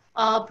moment,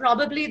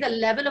 probably the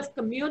level of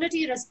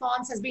community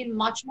response has been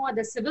much more at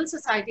the civil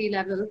society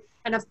level.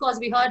 And of course,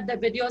 we heard the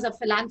videos of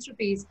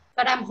philanthropies,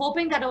 but I'm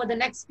hoping that over the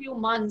next few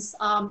months,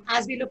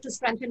 as we look to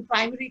strengthen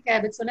primary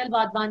care, which Sunil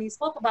Wadhwani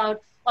spoke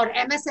about, or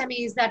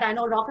MSMEs that I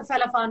know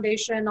Rockefeller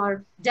Foundation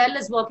or Dell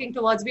is working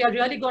towards, we are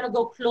really going to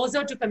go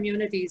closer to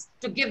communities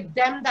to give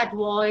them that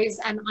voice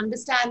and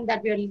understand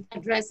that we are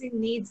addressing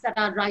needs that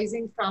are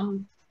rising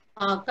from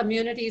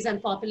communities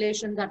and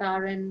population that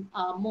are in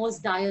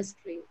most dire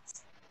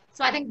straits.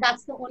 So I think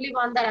that's the only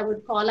one that I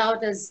would call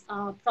out as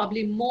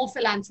probably more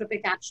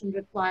philanthropic action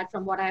required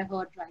from what I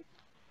heard right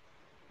now.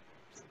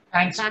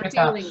 Thanks, Back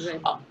Pritha. to you,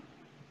 Ingrid.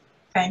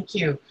 Thank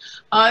you.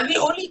 The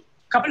only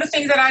couple of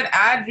things that I'd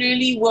add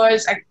really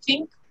was, I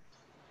think,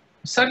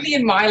 certainly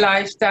in my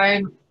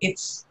lifetime,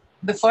 it's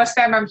the first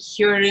time I'm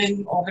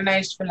hearing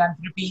organized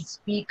philanthropy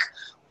speak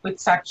with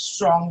such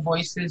strong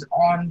voices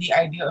on the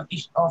idea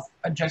of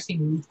addressing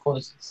root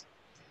causes.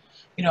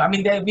 You know, I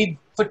mean, we've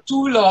for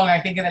too long, I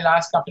think in the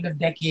last couple of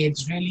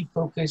decades, really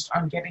focused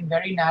on getting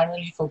very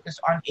narrowly focused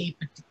on a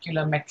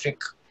particular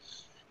metric.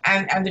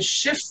 And the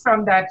shift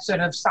from that sort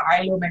of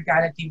silo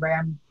mentality where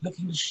I'm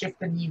looking to shift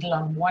the needle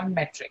on one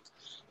metric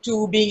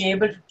to being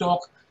able to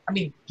talk, I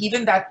mean,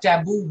 even that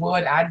taboo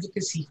word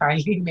advocacy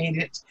finally made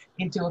it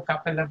into a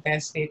couple of their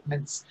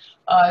statements.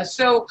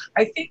 So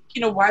I think,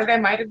 you know, while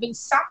there might have been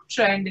some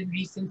trend in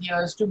recent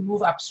years to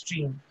move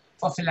upstream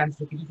for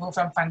philanthropy, to go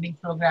from funding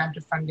program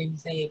to funding,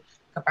 say,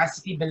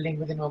 capacity building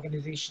within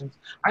organizations,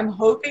 I'm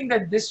hoping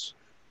that this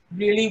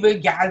really will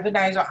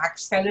galvanize or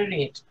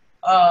accelerate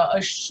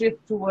a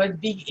shift towards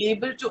being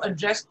able to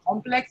address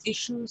complex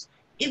issues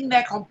in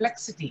their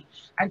complexity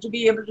and to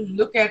be able to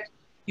look at,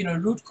 you know,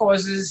 root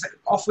causes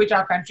of which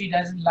our country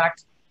doesn't lack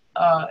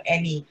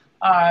any,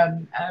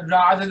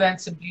 rather than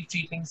simply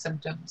treating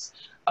symptoms.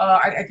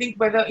 I think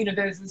whether, you know,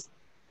 there's this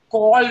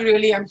call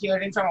really I'm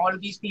hearing from all of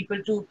these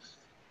people to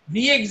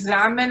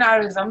re-examine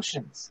our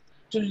assumptions,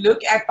 to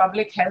look at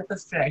public health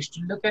afresh,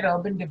 to look at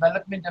urban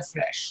development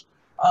afresh,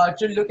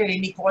 to look at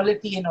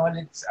inequality in all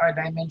its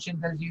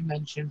dimensions, as you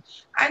mentioned.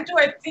 And to,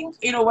 I think,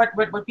 you know, what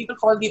people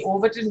call the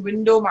Overton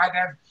window might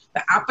have,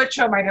 the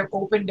aperture might have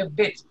opened a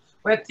bit,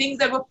 where things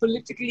that were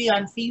politically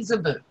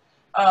unfeasible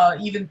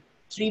even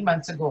 3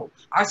 months ago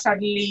are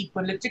suddenly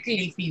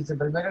politically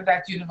feasible, whether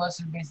that's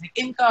universal basic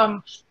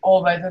income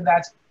or whether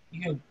that's,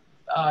 you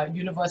know,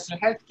 universal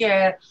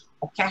healthcare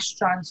or cash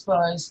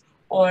transfers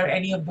or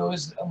any of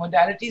those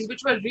modalities,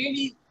 which were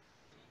really,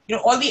 you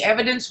know, all the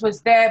evidence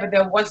was there, but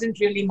there wasn't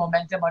really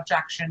momentum or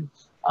traction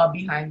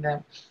behind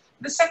them.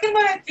 The second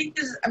one, I think,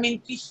 is, I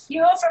mean, to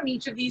hear from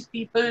each of these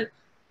people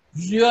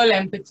real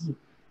empathy,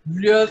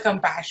 real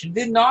compassion.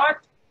 They're not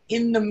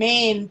in the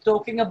main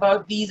talking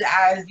about these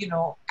as, you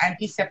know,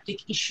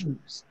 antiseptic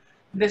issues.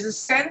 There's a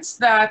sense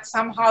that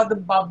somehow the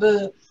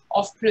bubble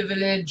of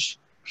privilege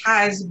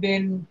has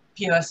been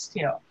pierced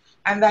here,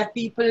 and that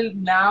people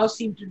now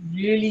seem to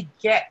really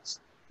get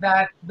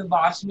that the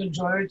vast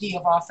majority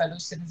of our fellow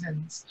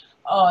citizens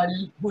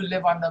who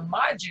live on the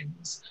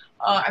margins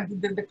and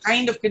the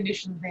kind of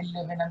conditions they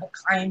live in and the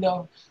kind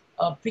of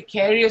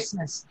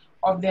precariousness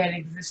of their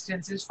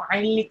existence is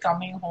finally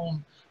coming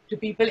home to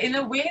people in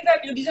a way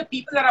that, you know, these are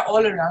people that are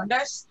all around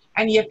us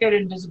and yet they're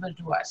invisible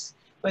to us,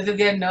 whether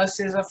they're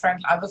nurses or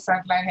other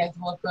frontline health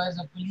workers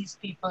or police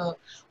people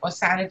or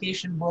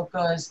sanitation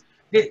workers.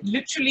 They're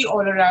literally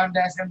all around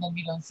us and then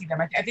we don't see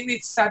them. I think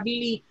it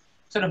suddenly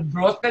sort of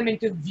brought them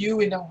into view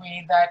in a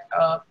way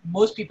that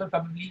most people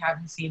probably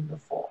haven't seen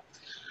before.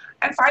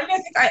 And finally,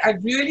 I think I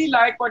really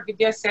like what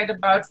Vidya said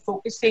about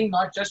focusing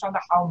not just on the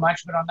how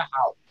much, but on the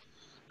how.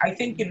 I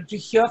think, you know, to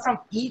hear from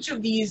each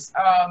of these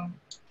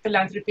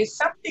philanthropists,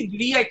 some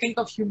degree, I think,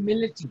 of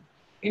humility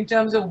in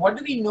terms of what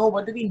do we know,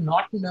 what do we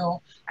not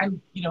know,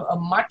 and, you know, a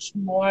much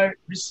more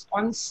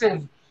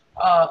responsive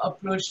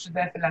approach to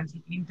their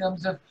philanthropy in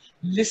terms of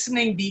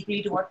listening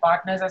deeply to what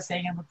partners are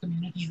saying and what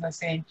communities are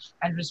saying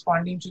and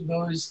responding to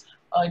those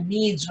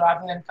needs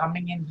rather than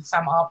coming in with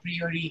some a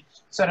priori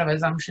sort of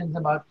assumptions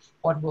about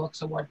what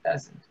works or what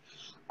doesn't.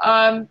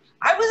 I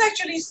was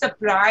actually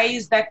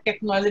surprised that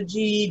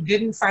technology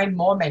didn't find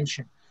more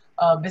mention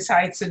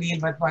besides Sunil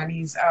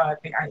Wadhwani's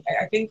thing.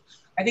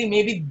 I think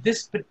maybe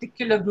this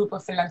particular group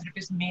of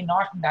philanthropists may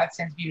not in that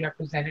sense be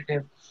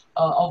representative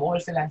of all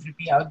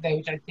philanthropy out there,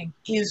 which I think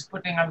is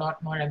putting a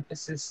lot more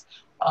emphasis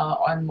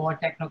on more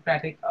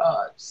technocratic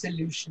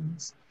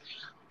solutions.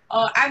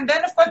 And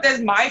then, of course,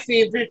 there's my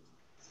favorite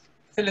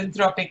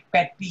philanthropic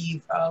pet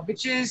peeve,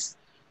 which is,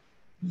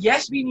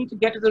 yes, we need to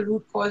get to the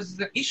root causes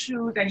of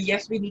issues, and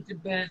yes, we need to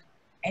build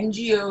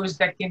NGOs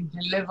that can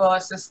deliver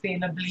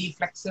sustainably,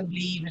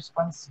 flexibly,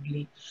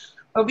 responsibly.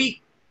 But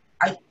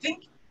I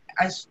think,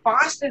 as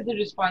fast as the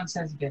response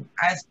has been,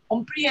 as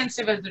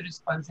comprehensive as the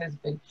response has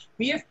been,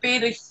 we have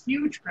paid a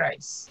huge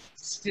price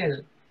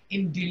still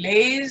in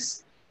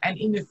delays and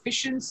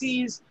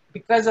inefficiencies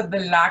because of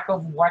the lack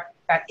of what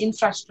that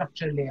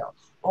infrastructure layer.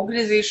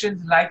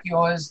 Organizations like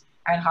yours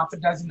and half a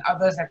dozen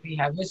others that we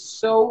have is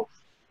so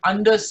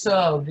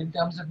underserved in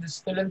terms of this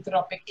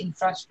philanthropic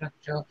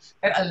infrastructure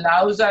that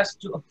allows us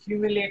to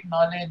accumulate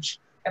knowledge,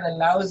 that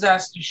allows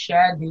us to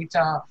share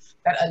data,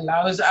 that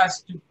allows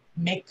us to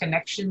make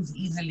connections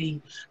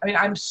easily. I mean,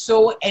 I'm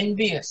so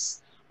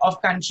envious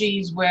of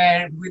countries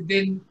where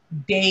within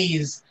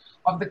days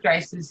of the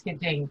crisis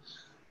hitting,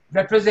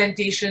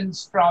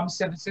 representations from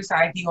civil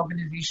society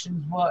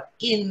organizations were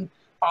in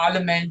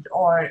Parliament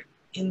or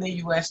in the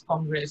US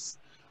Congress.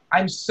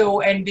 I'm so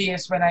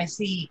envious when I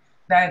see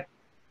that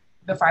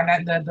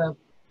the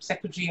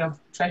Secretary of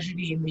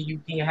Treasury in the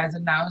UK has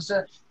announced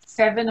a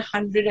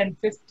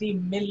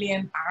 £750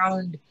 million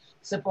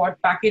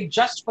support package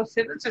just for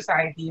civil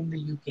society in the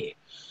UK.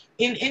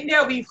 In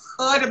India, we've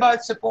heard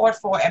about support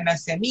for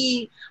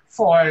MSME,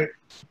 for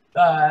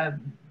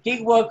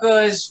gig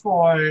workers,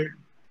 for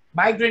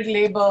migrant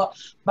labor,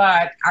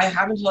 but I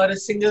haven't heard a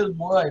single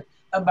word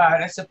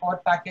about a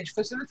support package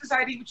for civil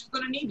society, which is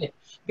going to need it.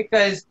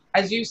 Because,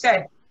 as you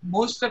said,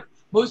 most of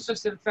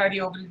civil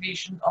society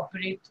organizations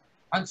operate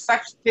on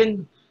such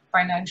thin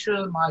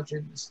financial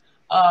margins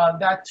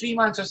that 3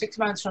 months or 6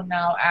 months from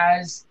now,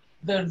 as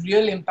the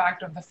real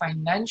impact of the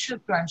financial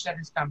crunch that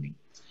is coming,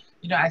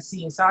 as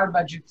CSR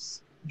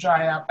budgets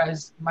dry up,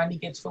 as money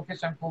gets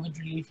focused on COVID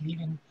relief,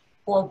 leaving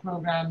core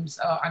programs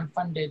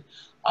unfunded,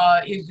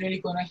 is really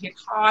going to hit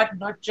hard,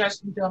 not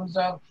just in terms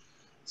of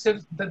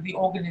the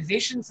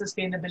organization's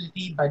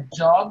sustainability, but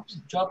job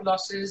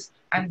losses,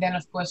 and then,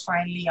 of course,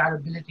 finally, our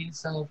ability to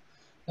serve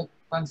the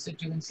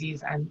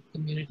constituencies and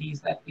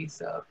communities that we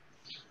serve.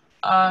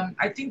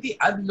 I think the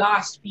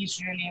last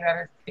piece really that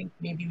I think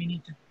maybe we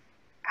need to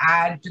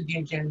add to the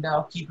agenda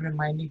or keep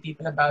reminding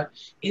people about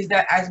is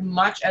that as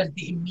much as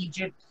the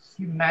immediate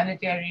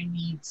humanitarian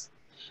needs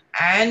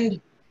and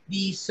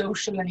the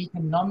social and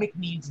economic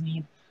needs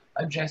need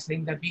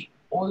addressing, that we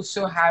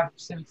also have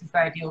civil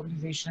society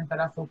organizations that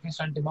are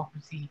focused on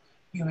democracy,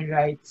 human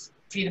rights,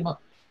 freedom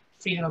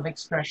of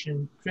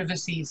expression,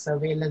 privacy,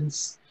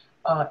 surveillance,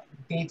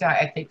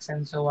 data ethics,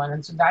 and so on.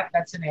 And so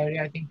that's an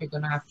area I think we're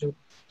going to have to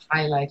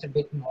highlight a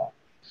bit more.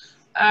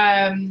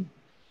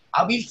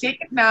 We'll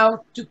take it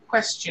now to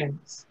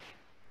questions.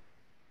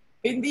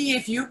 Bindi,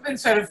 if you've been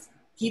sort of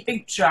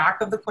keeping track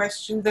of the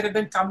questions that have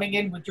been coming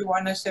in, would you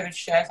want to sort of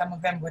share some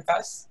of them with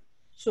us?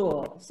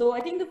 Sure. So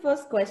I think the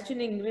first question,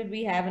 Ingrid,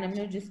 we have, and I'm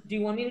going to do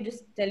you want me to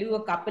just tell you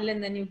a couple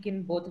and then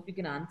both of you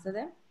can answer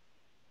them?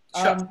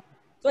 Sure.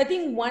 So I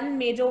think one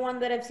major one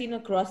that I've seen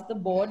across the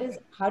board is,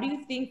 how do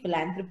you think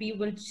philanthropy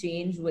will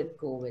change with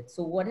COVID?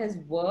 So what has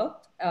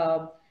worked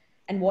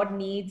and what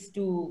needs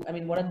to,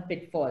 what are the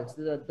pitfalls,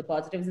 the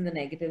positives and the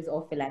negatives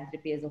of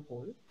philanthropy as a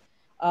whole?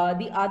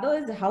 The other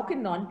is, how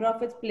can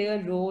nonprofits play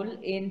a role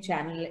in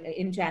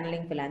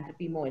channeling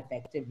philanthropy more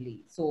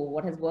effectively? So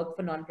what has worked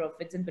for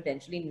nonprofits and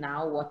potentially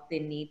now what they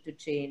need to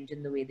change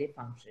in the way they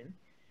function?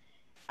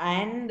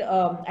 And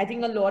I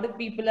think a lot of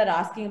people are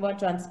asking about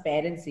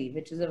transparency,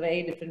 which is a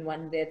very different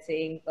one. They're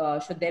saying,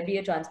 should there be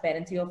a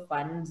transparency of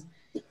funds,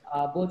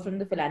 both from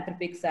the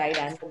philanthropic side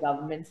and the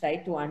government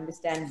side, to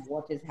understand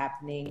what is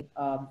happening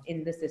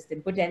in the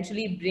system?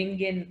 Potentially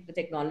bring in the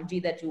technology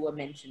that you were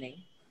mentioning.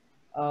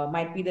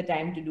 Might be the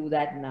time to do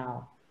that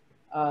now.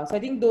 So I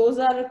think those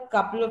are a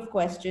couple of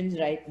questions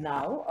right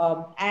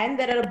now. And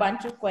there are a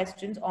bunch of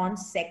questions on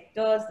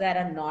sectors that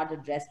are not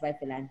addressed by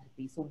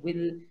philanthropy. So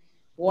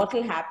what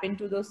will happen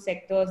to those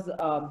sectors?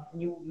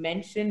 You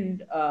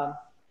mentioned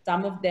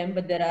some of them,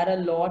 but there are a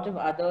lot of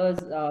others.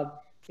 I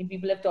think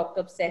people have talked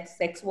of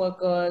sex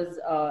workers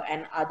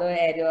and other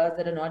areas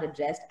that are not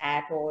addressed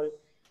at all.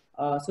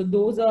 So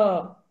those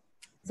are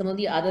some of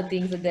the other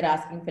things that they're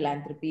asking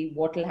philanthropy.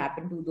 What will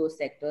happen to those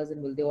sectors,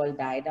 and will they all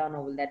die down,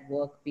 or will that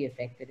work be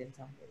affected in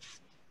some ways?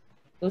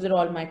 Those are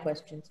all my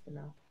questions for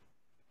now.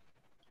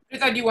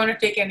 Pritha, do you want to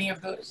take any of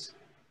those?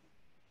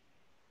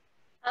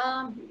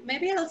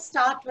 Maybe I'll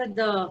start with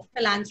the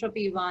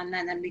philanthropy one,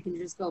 and then we can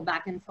just go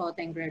back and forth,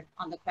 Ingrid,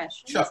 on the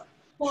questions. Sure.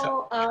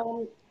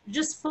 So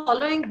just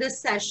following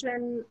this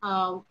session,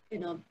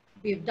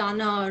 we've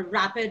done a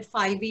rapid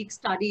 5-week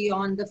study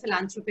on the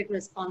philanthropic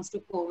response to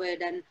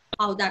COVID and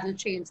how that will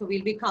change. So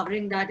we'll be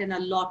covering that in a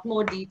lot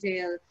more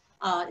detail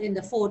in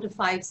the 4 to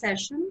 5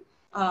 session.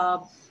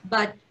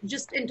 But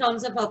just in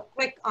terms of a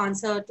quick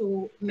answer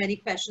to many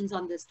questions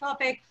on this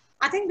topic,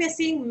 I think we're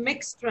seeing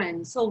mixed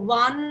trends. So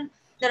one,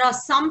 there are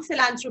some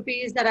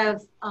philanthropies that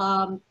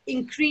have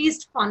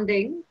increased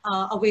funding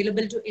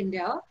available to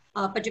India,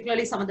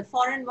 particularly some of the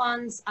foreign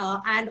ones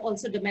and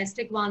also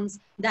domestic ones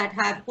that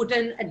have put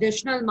in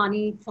additional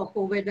money for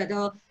COVID,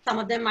 whether some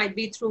of them might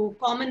be through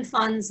common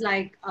funds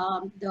like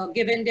the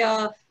Give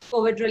India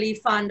COVID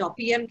Relief Fund or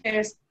PM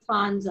CARES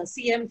funds or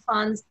CM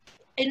funds,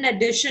 in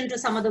addition to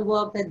some of the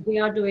work that they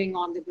are doing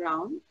on the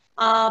ground.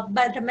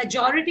 But the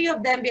majority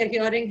of them we are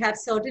hearing have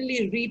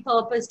certainly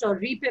repurposed or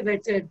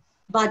repivoted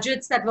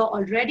budgets that were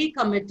already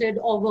committed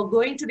or were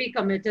going to be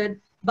committed,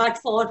 but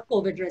for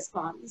COVID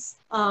response.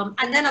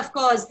 And then, of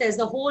course, there's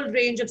a whole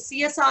range of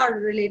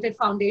CSR-related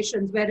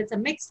foundations where it's a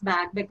mixed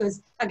bag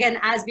because, again,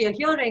 as we are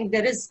hearing,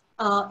 there is,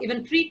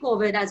 even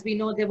pre-COVID, as we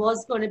know, there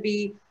was going to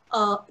be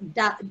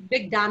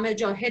big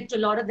damage or hit to a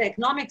lot of the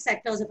economic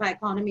sectors of our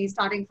economy,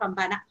 starting from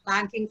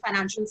banking,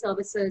 financial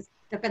services,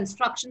 the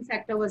construction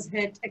sector was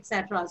hit,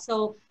 etc.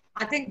 So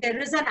I think there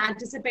is an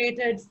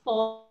anticipated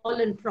fall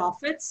in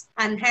profits,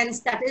 and hence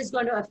that is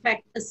going to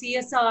affect the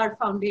CSR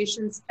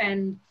foundation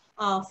spend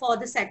for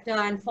the sector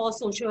and for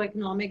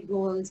socio-economic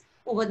goals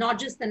over not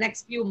just the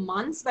next few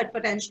months, but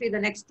potentially the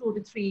next 2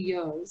 to 3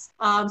 years.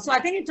 So I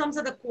think in terms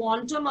of the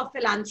quantum of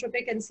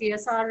philanthropic and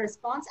CSR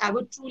response, I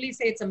would truly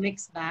say it's a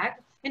mixed bag.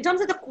 In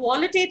terms of the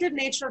qualitative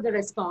nature of the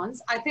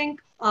response, I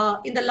think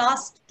in the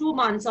last 2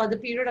 months or the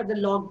period of the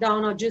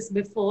lockdown or just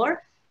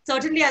before,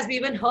 certainly as we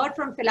even heard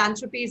from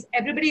philanthropies,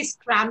 everybody is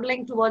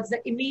scrambling towards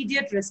the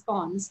immediate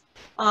response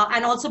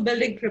and also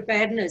building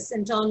preparedness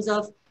in terms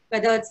of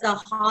whether it's the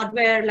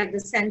hardware like the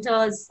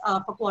centers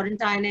for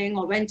quarantining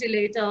or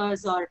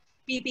ventilators or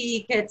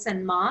PPE kits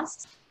and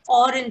masks,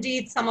 or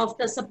indeed some of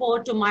the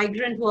support to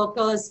migrant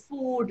workers,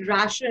 food,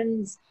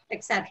 rations,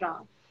 etc.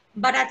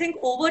 But I think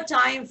over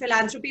time,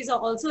 philanthropies are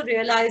also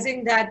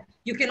realizing that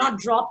you cannot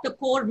drop the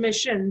core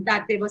mission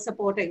that they were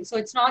supporting. So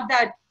it's not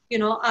that, you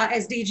know,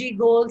 SDG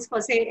goals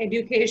for, say,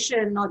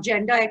 education or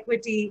gender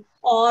equity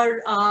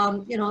or,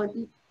 you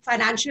know,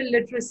 financial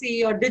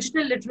literacy or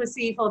digital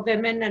literacy for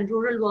women and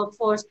rural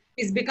workforce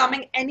is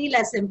becoming any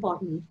less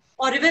important.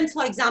 Or even,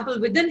 for example,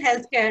 within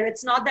healthcare,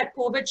 it's not that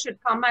COVID should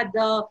come at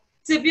the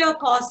severe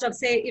cost of,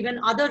 say, even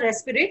other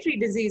respiratory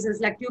diseases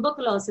like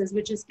tuberculosis,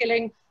 which is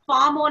killing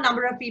far more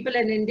number of people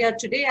in India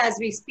today as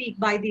we speak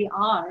by the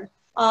hour,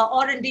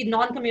 or indeed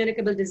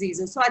non-communicable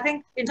diseases. So I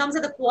think in terms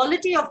of the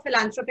quality of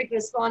philanthropic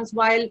response,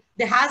 while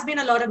there has been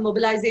a lot of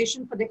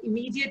mobilization for the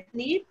immediate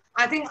need,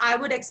 I think I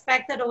would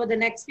expect that over the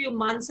next few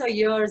months or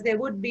years, there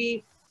would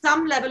be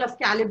some level of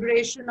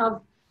calibration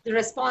of the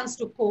response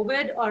to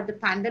COVID or the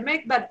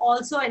pandemic, but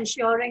also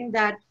ensuring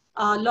that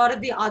a lot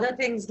of the other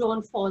things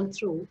don't fall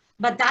through.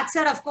 But that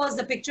said, of course,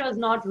 the picture is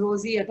not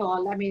rosy at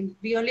all. I mean,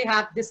 we only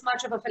have this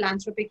much of a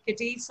philanthropic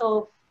kitty.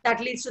 So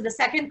that leads to the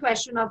second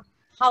question of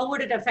how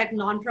would it affect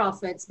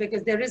nonprofits?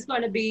 Because there is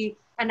going to be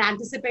an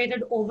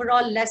anticipated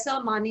overall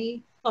lesser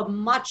money for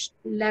much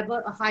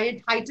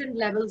heightened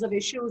levels of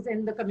issues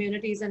in the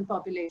communities and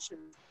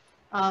populations.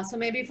 So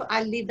maybe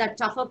I'll leave that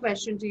tougher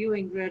question to you,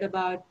 Ingrid,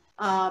 about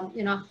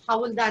you know, how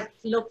will that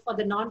look for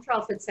the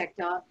nonprofit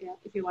sector,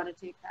 if you want to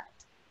take that.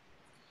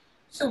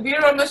 So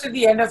we're almost at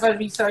the end of our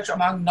research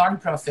among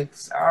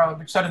nonprofits,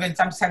 which sort of in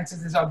some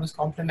senses is almost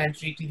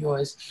complementary to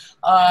yours.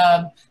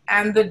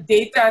 And the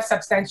data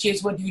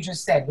substantiates what you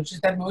just said, which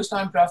is that most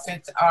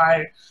nonprofits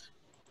are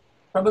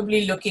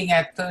probably looking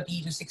at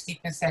 30 to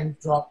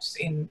 60% drops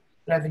in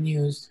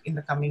revenues in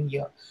the coming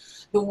year.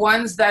 The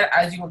ones that,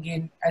 as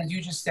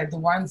you just said, the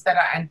ones that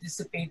are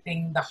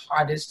anticipating the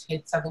hardest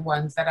hits are the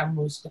ones that are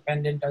most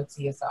dependent on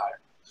CSR.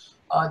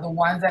 The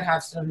ones that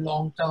have sort of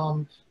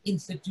long-term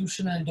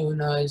institutional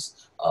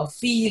donors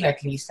feel,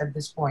 at least at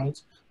this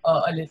point,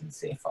 a little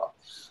safer.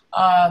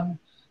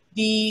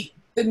 The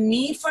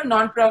need for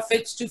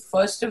nonprofits to,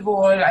 first of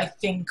all, I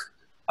think,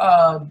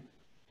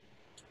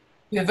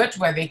 pivot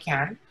where they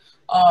can,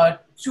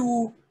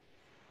 to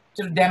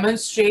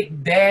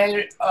demonstrate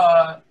their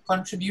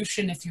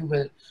contribution, if you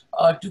will,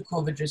 to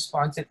COVID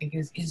response, I think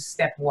is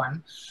step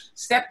one.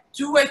 Step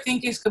two, I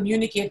think, is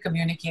communicate.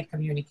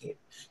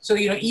 So,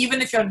 you know,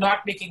 even if you're not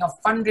making a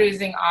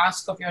fundraising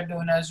ask of your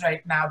donors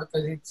right now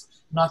because it's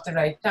not the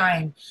right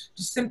time,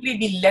 to simply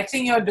be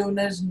letting your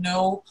donors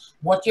know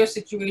what your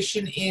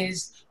situation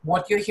is,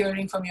 what you're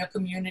hearing from your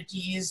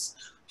communities,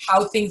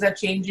 how things are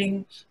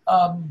changing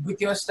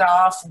with your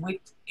staff,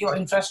 with your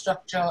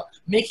infrastructure,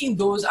 making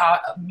those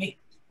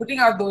putting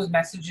out those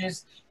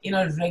messages in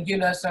a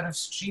regular sort of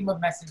stream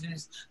of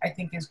messages, I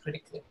think is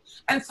critical.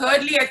 And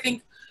thirdly, I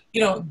think,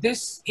 you know,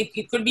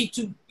 it could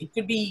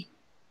be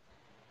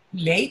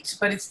late,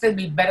 but it's still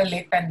better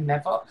late than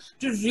never,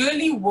 to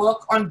really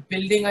work on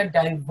building a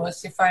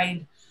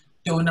diversified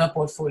donor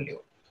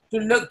portfolio.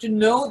 To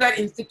know that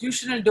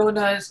institutional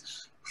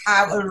donors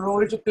have a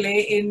role to play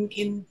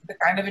in the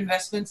kind of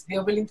investments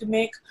they're willing to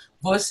make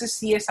versus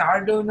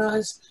CSR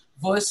donors,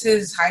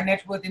 versus high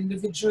net worth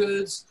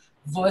individuals,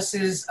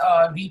 versus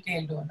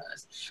retail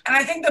donors. And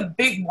I think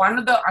one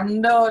of the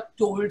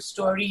undertold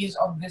stories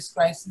of this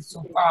crisis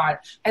so far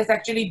has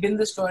actually been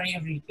the story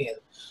of retail.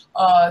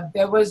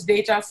 There was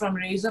data from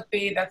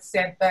Razorpay that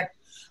said that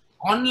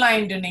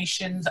online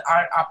donations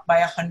are up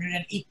by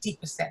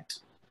 180%.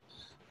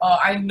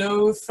 I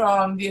know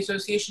from the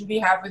association we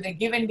have with the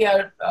Give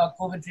India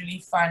COVID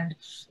Relief Fund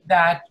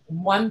that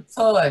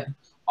 1/3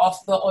 of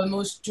the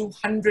almost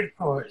 200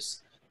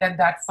 crores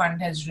that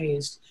fund has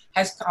raised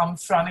has come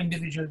from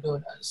individual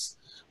donors.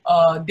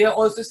 They're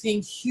also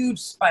seeing huge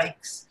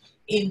spikes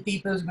in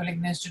people's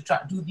willingness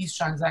to do these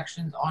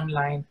transactions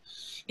online.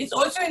 It's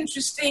also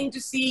interesting to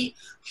see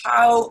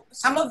how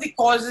some of the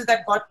causes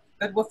that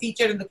were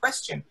featured in the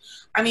question.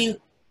 I mean,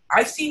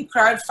 I've seen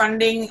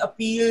crowdfunding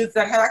appeals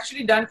that have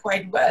actually done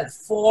quite well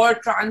for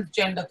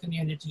transgender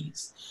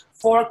communities,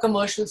 for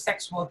commercial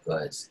sex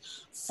workers,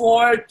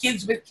 for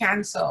kids with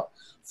cancer,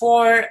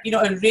 for, you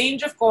know, a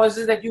range of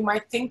causes that you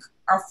might think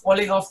are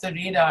falling off the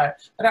radar,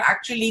 but are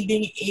actually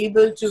being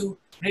able to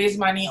raise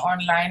money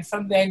online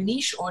from their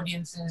niche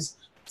audiences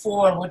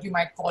for what you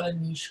might call a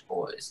niche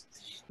cause.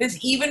 There's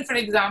even, for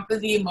example,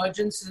 the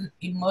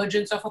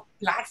emergence of a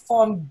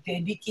platform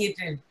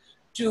dedicated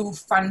to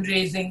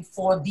fundraising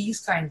for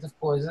these kinds of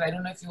causes. I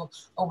don't know if you're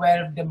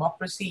aware of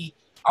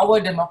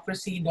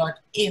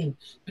ourdemocracy.in,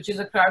 which is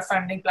a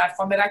crowdfunding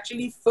platform that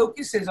actually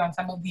focuses on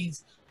some of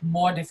these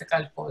more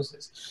difficult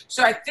causes.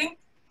 So I think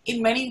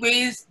in many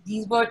ways,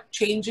 these were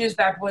changes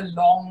that were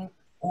long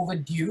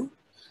overdue,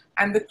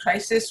 and the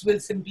crisis will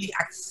simply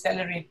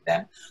accelerate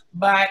them.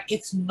 But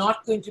it's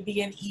not going to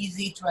be an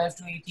easy 12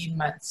 to 18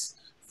 months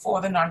for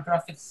the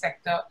nonprofit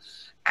sector.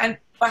 And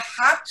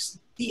perhaps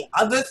the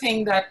other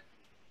thing that,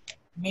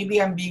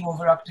 maybe I'm being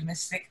over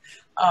optimistic,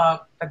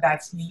 but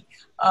that's me.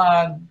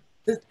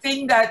 The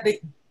thing that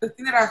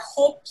I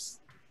hope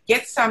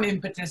gets some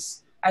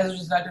impetus as a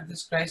result of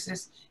this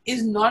crisis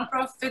is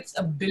nonprofits'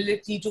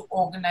 ability to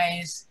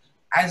organize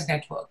as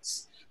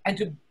networks and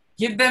to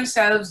give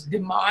themselves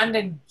demand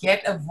and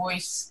get a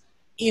voice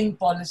in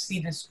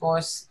policy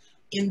discourse,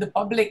 in the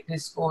public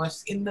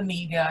discourse, in the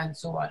media, and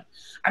so on.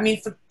 I mean,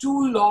 for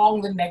too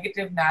long, the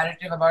negative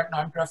narrative about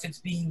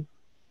nonprofits being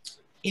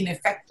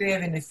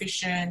ineffective,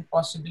 inefficient,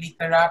 possibly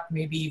corrupt,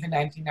 maybe even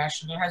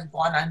anti-national has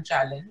gone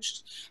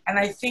unchallenged. And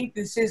I think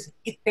there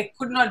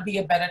could not be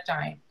a better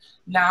time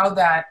now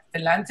that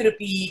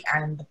philanthropy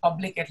and the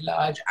public at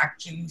large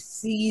actually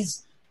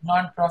sees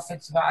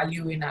nonprofits'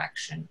 value in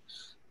action.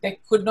 There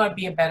could not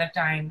be a better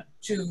time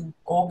to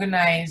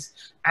organize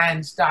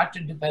and start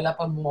to develop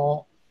a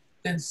more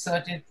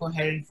concerted,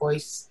 coherent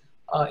voice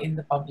in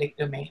the public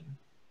domain.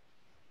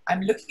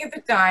 I'm looking at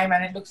the time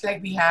and it looks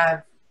like we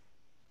have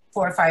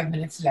 4 or 5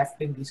 minutes left,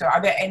 Bindi. So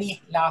are there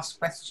any last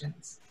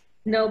questions?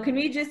 No, can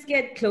we just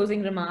get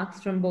closing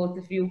remarks from both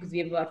of you, because we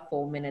have about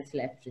 4 minutes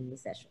left in the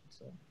session.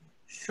 So.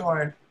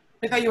 Sure.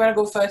 Pritha, you want to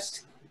go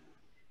first?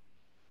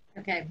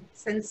 Okay,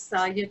 since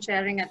you're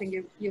chairing, I think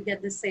you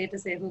get the say to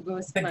say who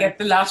goes first. Get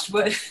the last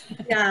word.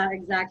 Yeah,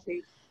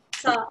 exactly.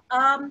 So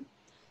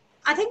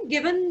I think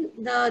given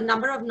the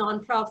number of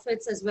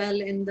nonprofits as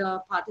well in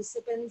the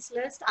participants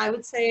list, I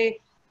would say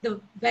the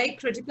very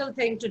critical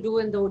thing to do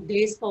in the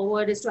days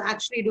forward is to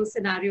actually do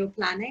scenario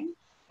planning.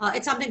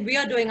 It's something we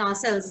are doing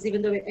ourselves,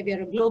 even though we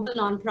are a global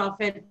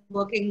nonprofit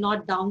working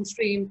not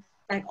downstream,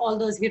 like all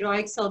those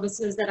heroic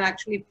services that are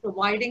actually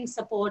providing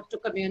support to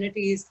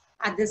communities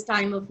at this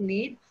time of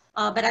need.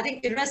 But I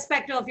think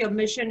irrespective of your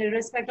mission,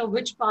 irrespective of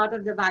which part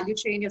of the value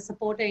chain you're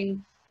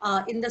supporting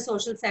in the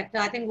social sector,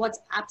 I think what's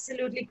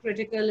absolutely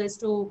critical is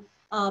to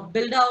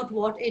build out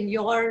what in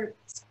your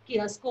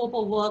scope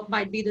of work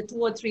might be the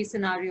 2 or 3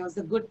 scenarios,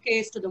 the good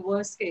case to the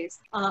worst case,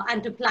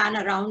 and to plan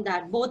around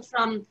that, both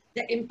from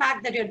the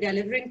impact that you're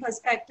delivering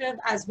perspective,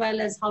 as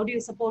well as how do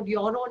you support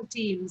your own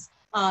teams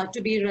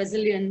to be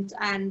resilient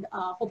and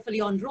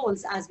hopefully on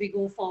roles as we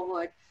go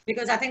forward.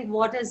 Because I think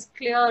what is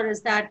clear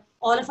is that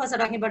all of us are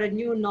talking about a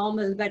new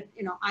normal, but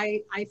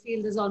I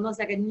feel there's almost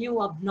like a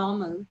new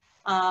abnormal.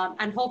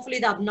 And hopefully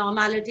the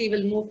abnormality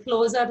will move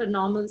closer to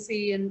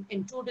normalcy in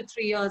 2 to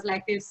 3 years,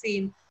 like we've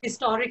seen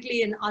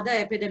historically in other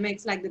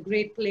epidemics like the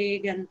Great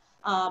Plague and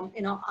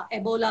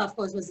Ebola, of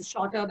course, was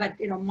shorter, but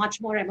much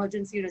more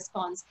emergency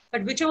response.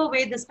 But whichever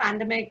way this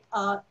pandemic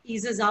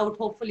eases out,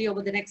 hopefully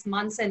over the next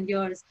months and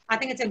years, I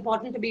think it's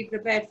important to be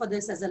prepared for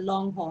this as a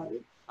long haul.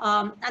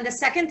 And the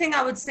second thing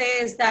I would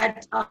say is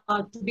that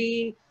to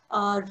be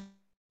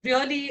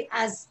really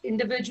as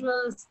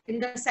individuals in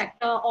the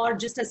sector or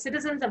just as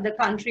citizens of the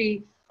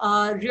country,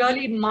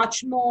 really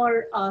much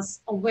more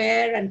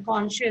aware and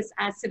conscious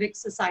as civic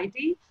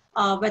society,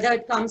 whether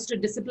it comes to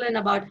discipline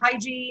about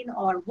hygiene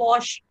or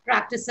wash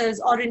practices,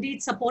 or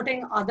indeed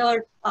supporting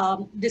other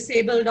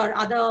disabled or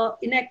other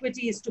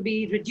inequities to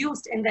be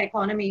reduced in the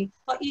economy,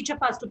 for each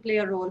of us to play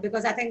a role.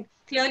 Because I think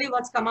clearly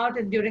what's come out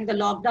during the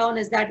lockdown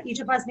is that each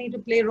of us need to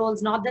play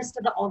roles, not just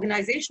at the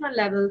organizational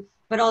level,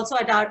 but also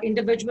at our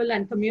individual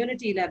and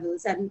community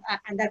levels, and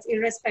that's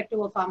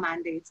irrespective of our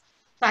mandates.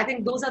 So I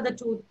think those are the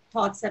 2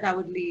 thoughts that I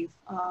would leave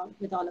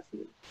with all of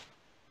you.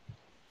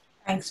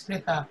 Thanks,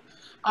 Pritha.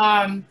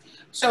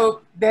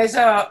 So there's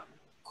a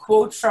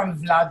quote from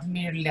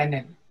Vladimir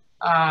Lenin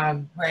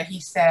where he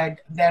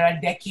said, there are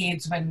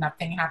decades when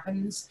nothing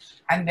happens,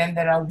 and then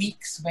there are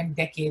weeks when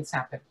decades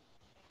happen.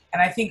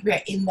 And I think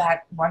we're in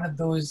one of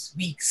those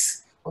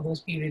weeks, or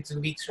those periods of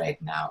weeks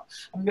right now.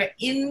 And we're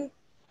in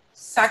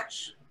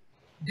such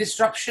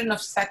disruption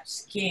of such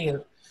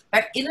scale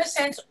that in a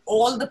sense,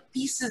 all the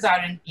pieces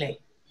are in play.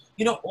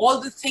 All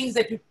the things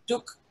that you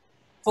took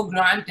for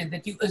granted,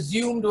 that you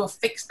assumed were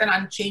fixed and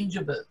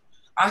unchangeable,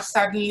 are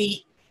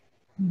suddenly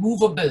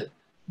movable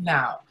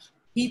now.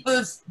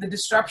 The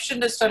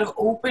disruption has sort of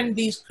opened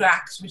these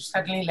cracks which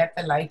suddenly let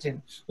the light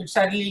in, which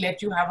suddenly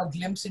let you have a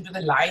glimpse into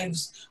the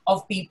lives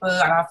of people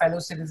and our fellow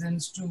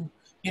citizens, to,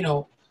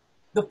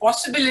 the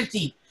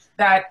possibility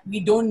that we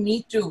don't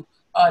need to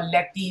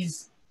let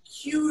these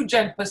huge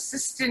and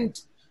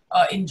persistent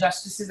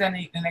injustices and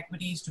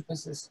inequities to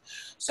persist.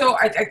 So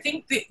I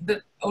think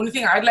the only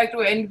thing I'd like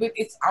to end with,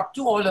 it's up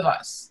to all of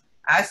us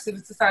as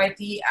civil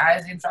society,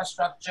 as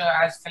infrastructure,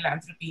 as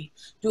philanthropy,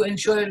 to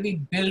ensure that we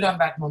build on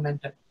that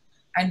momentum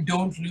and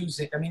don't lose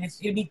it. I mean,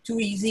 it'll be too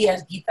easy,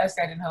 as Geeta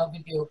said in her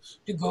video,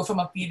 to go from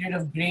a period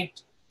of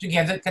great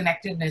together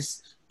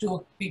connectedness to a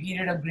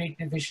period of great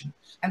division.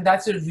 And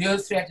that's a real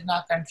threat in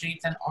our country.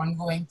 It's an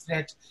ongoing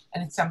threat,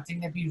 and it's something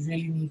that we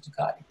really need to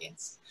guard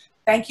against.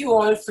 Thank you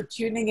all for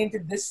tuning into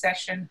this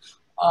session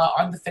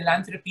on the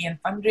philanthropy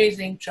and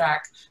fundraising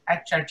track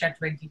at Charcha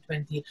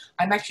 2020.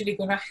 I'm actually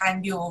going to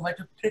hand you over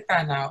to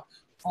Pritha now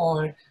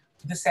for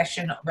the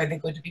session where they're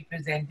going to be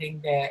presenting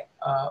their,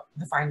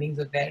 the findings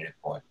of their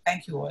report.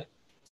 Thank you all.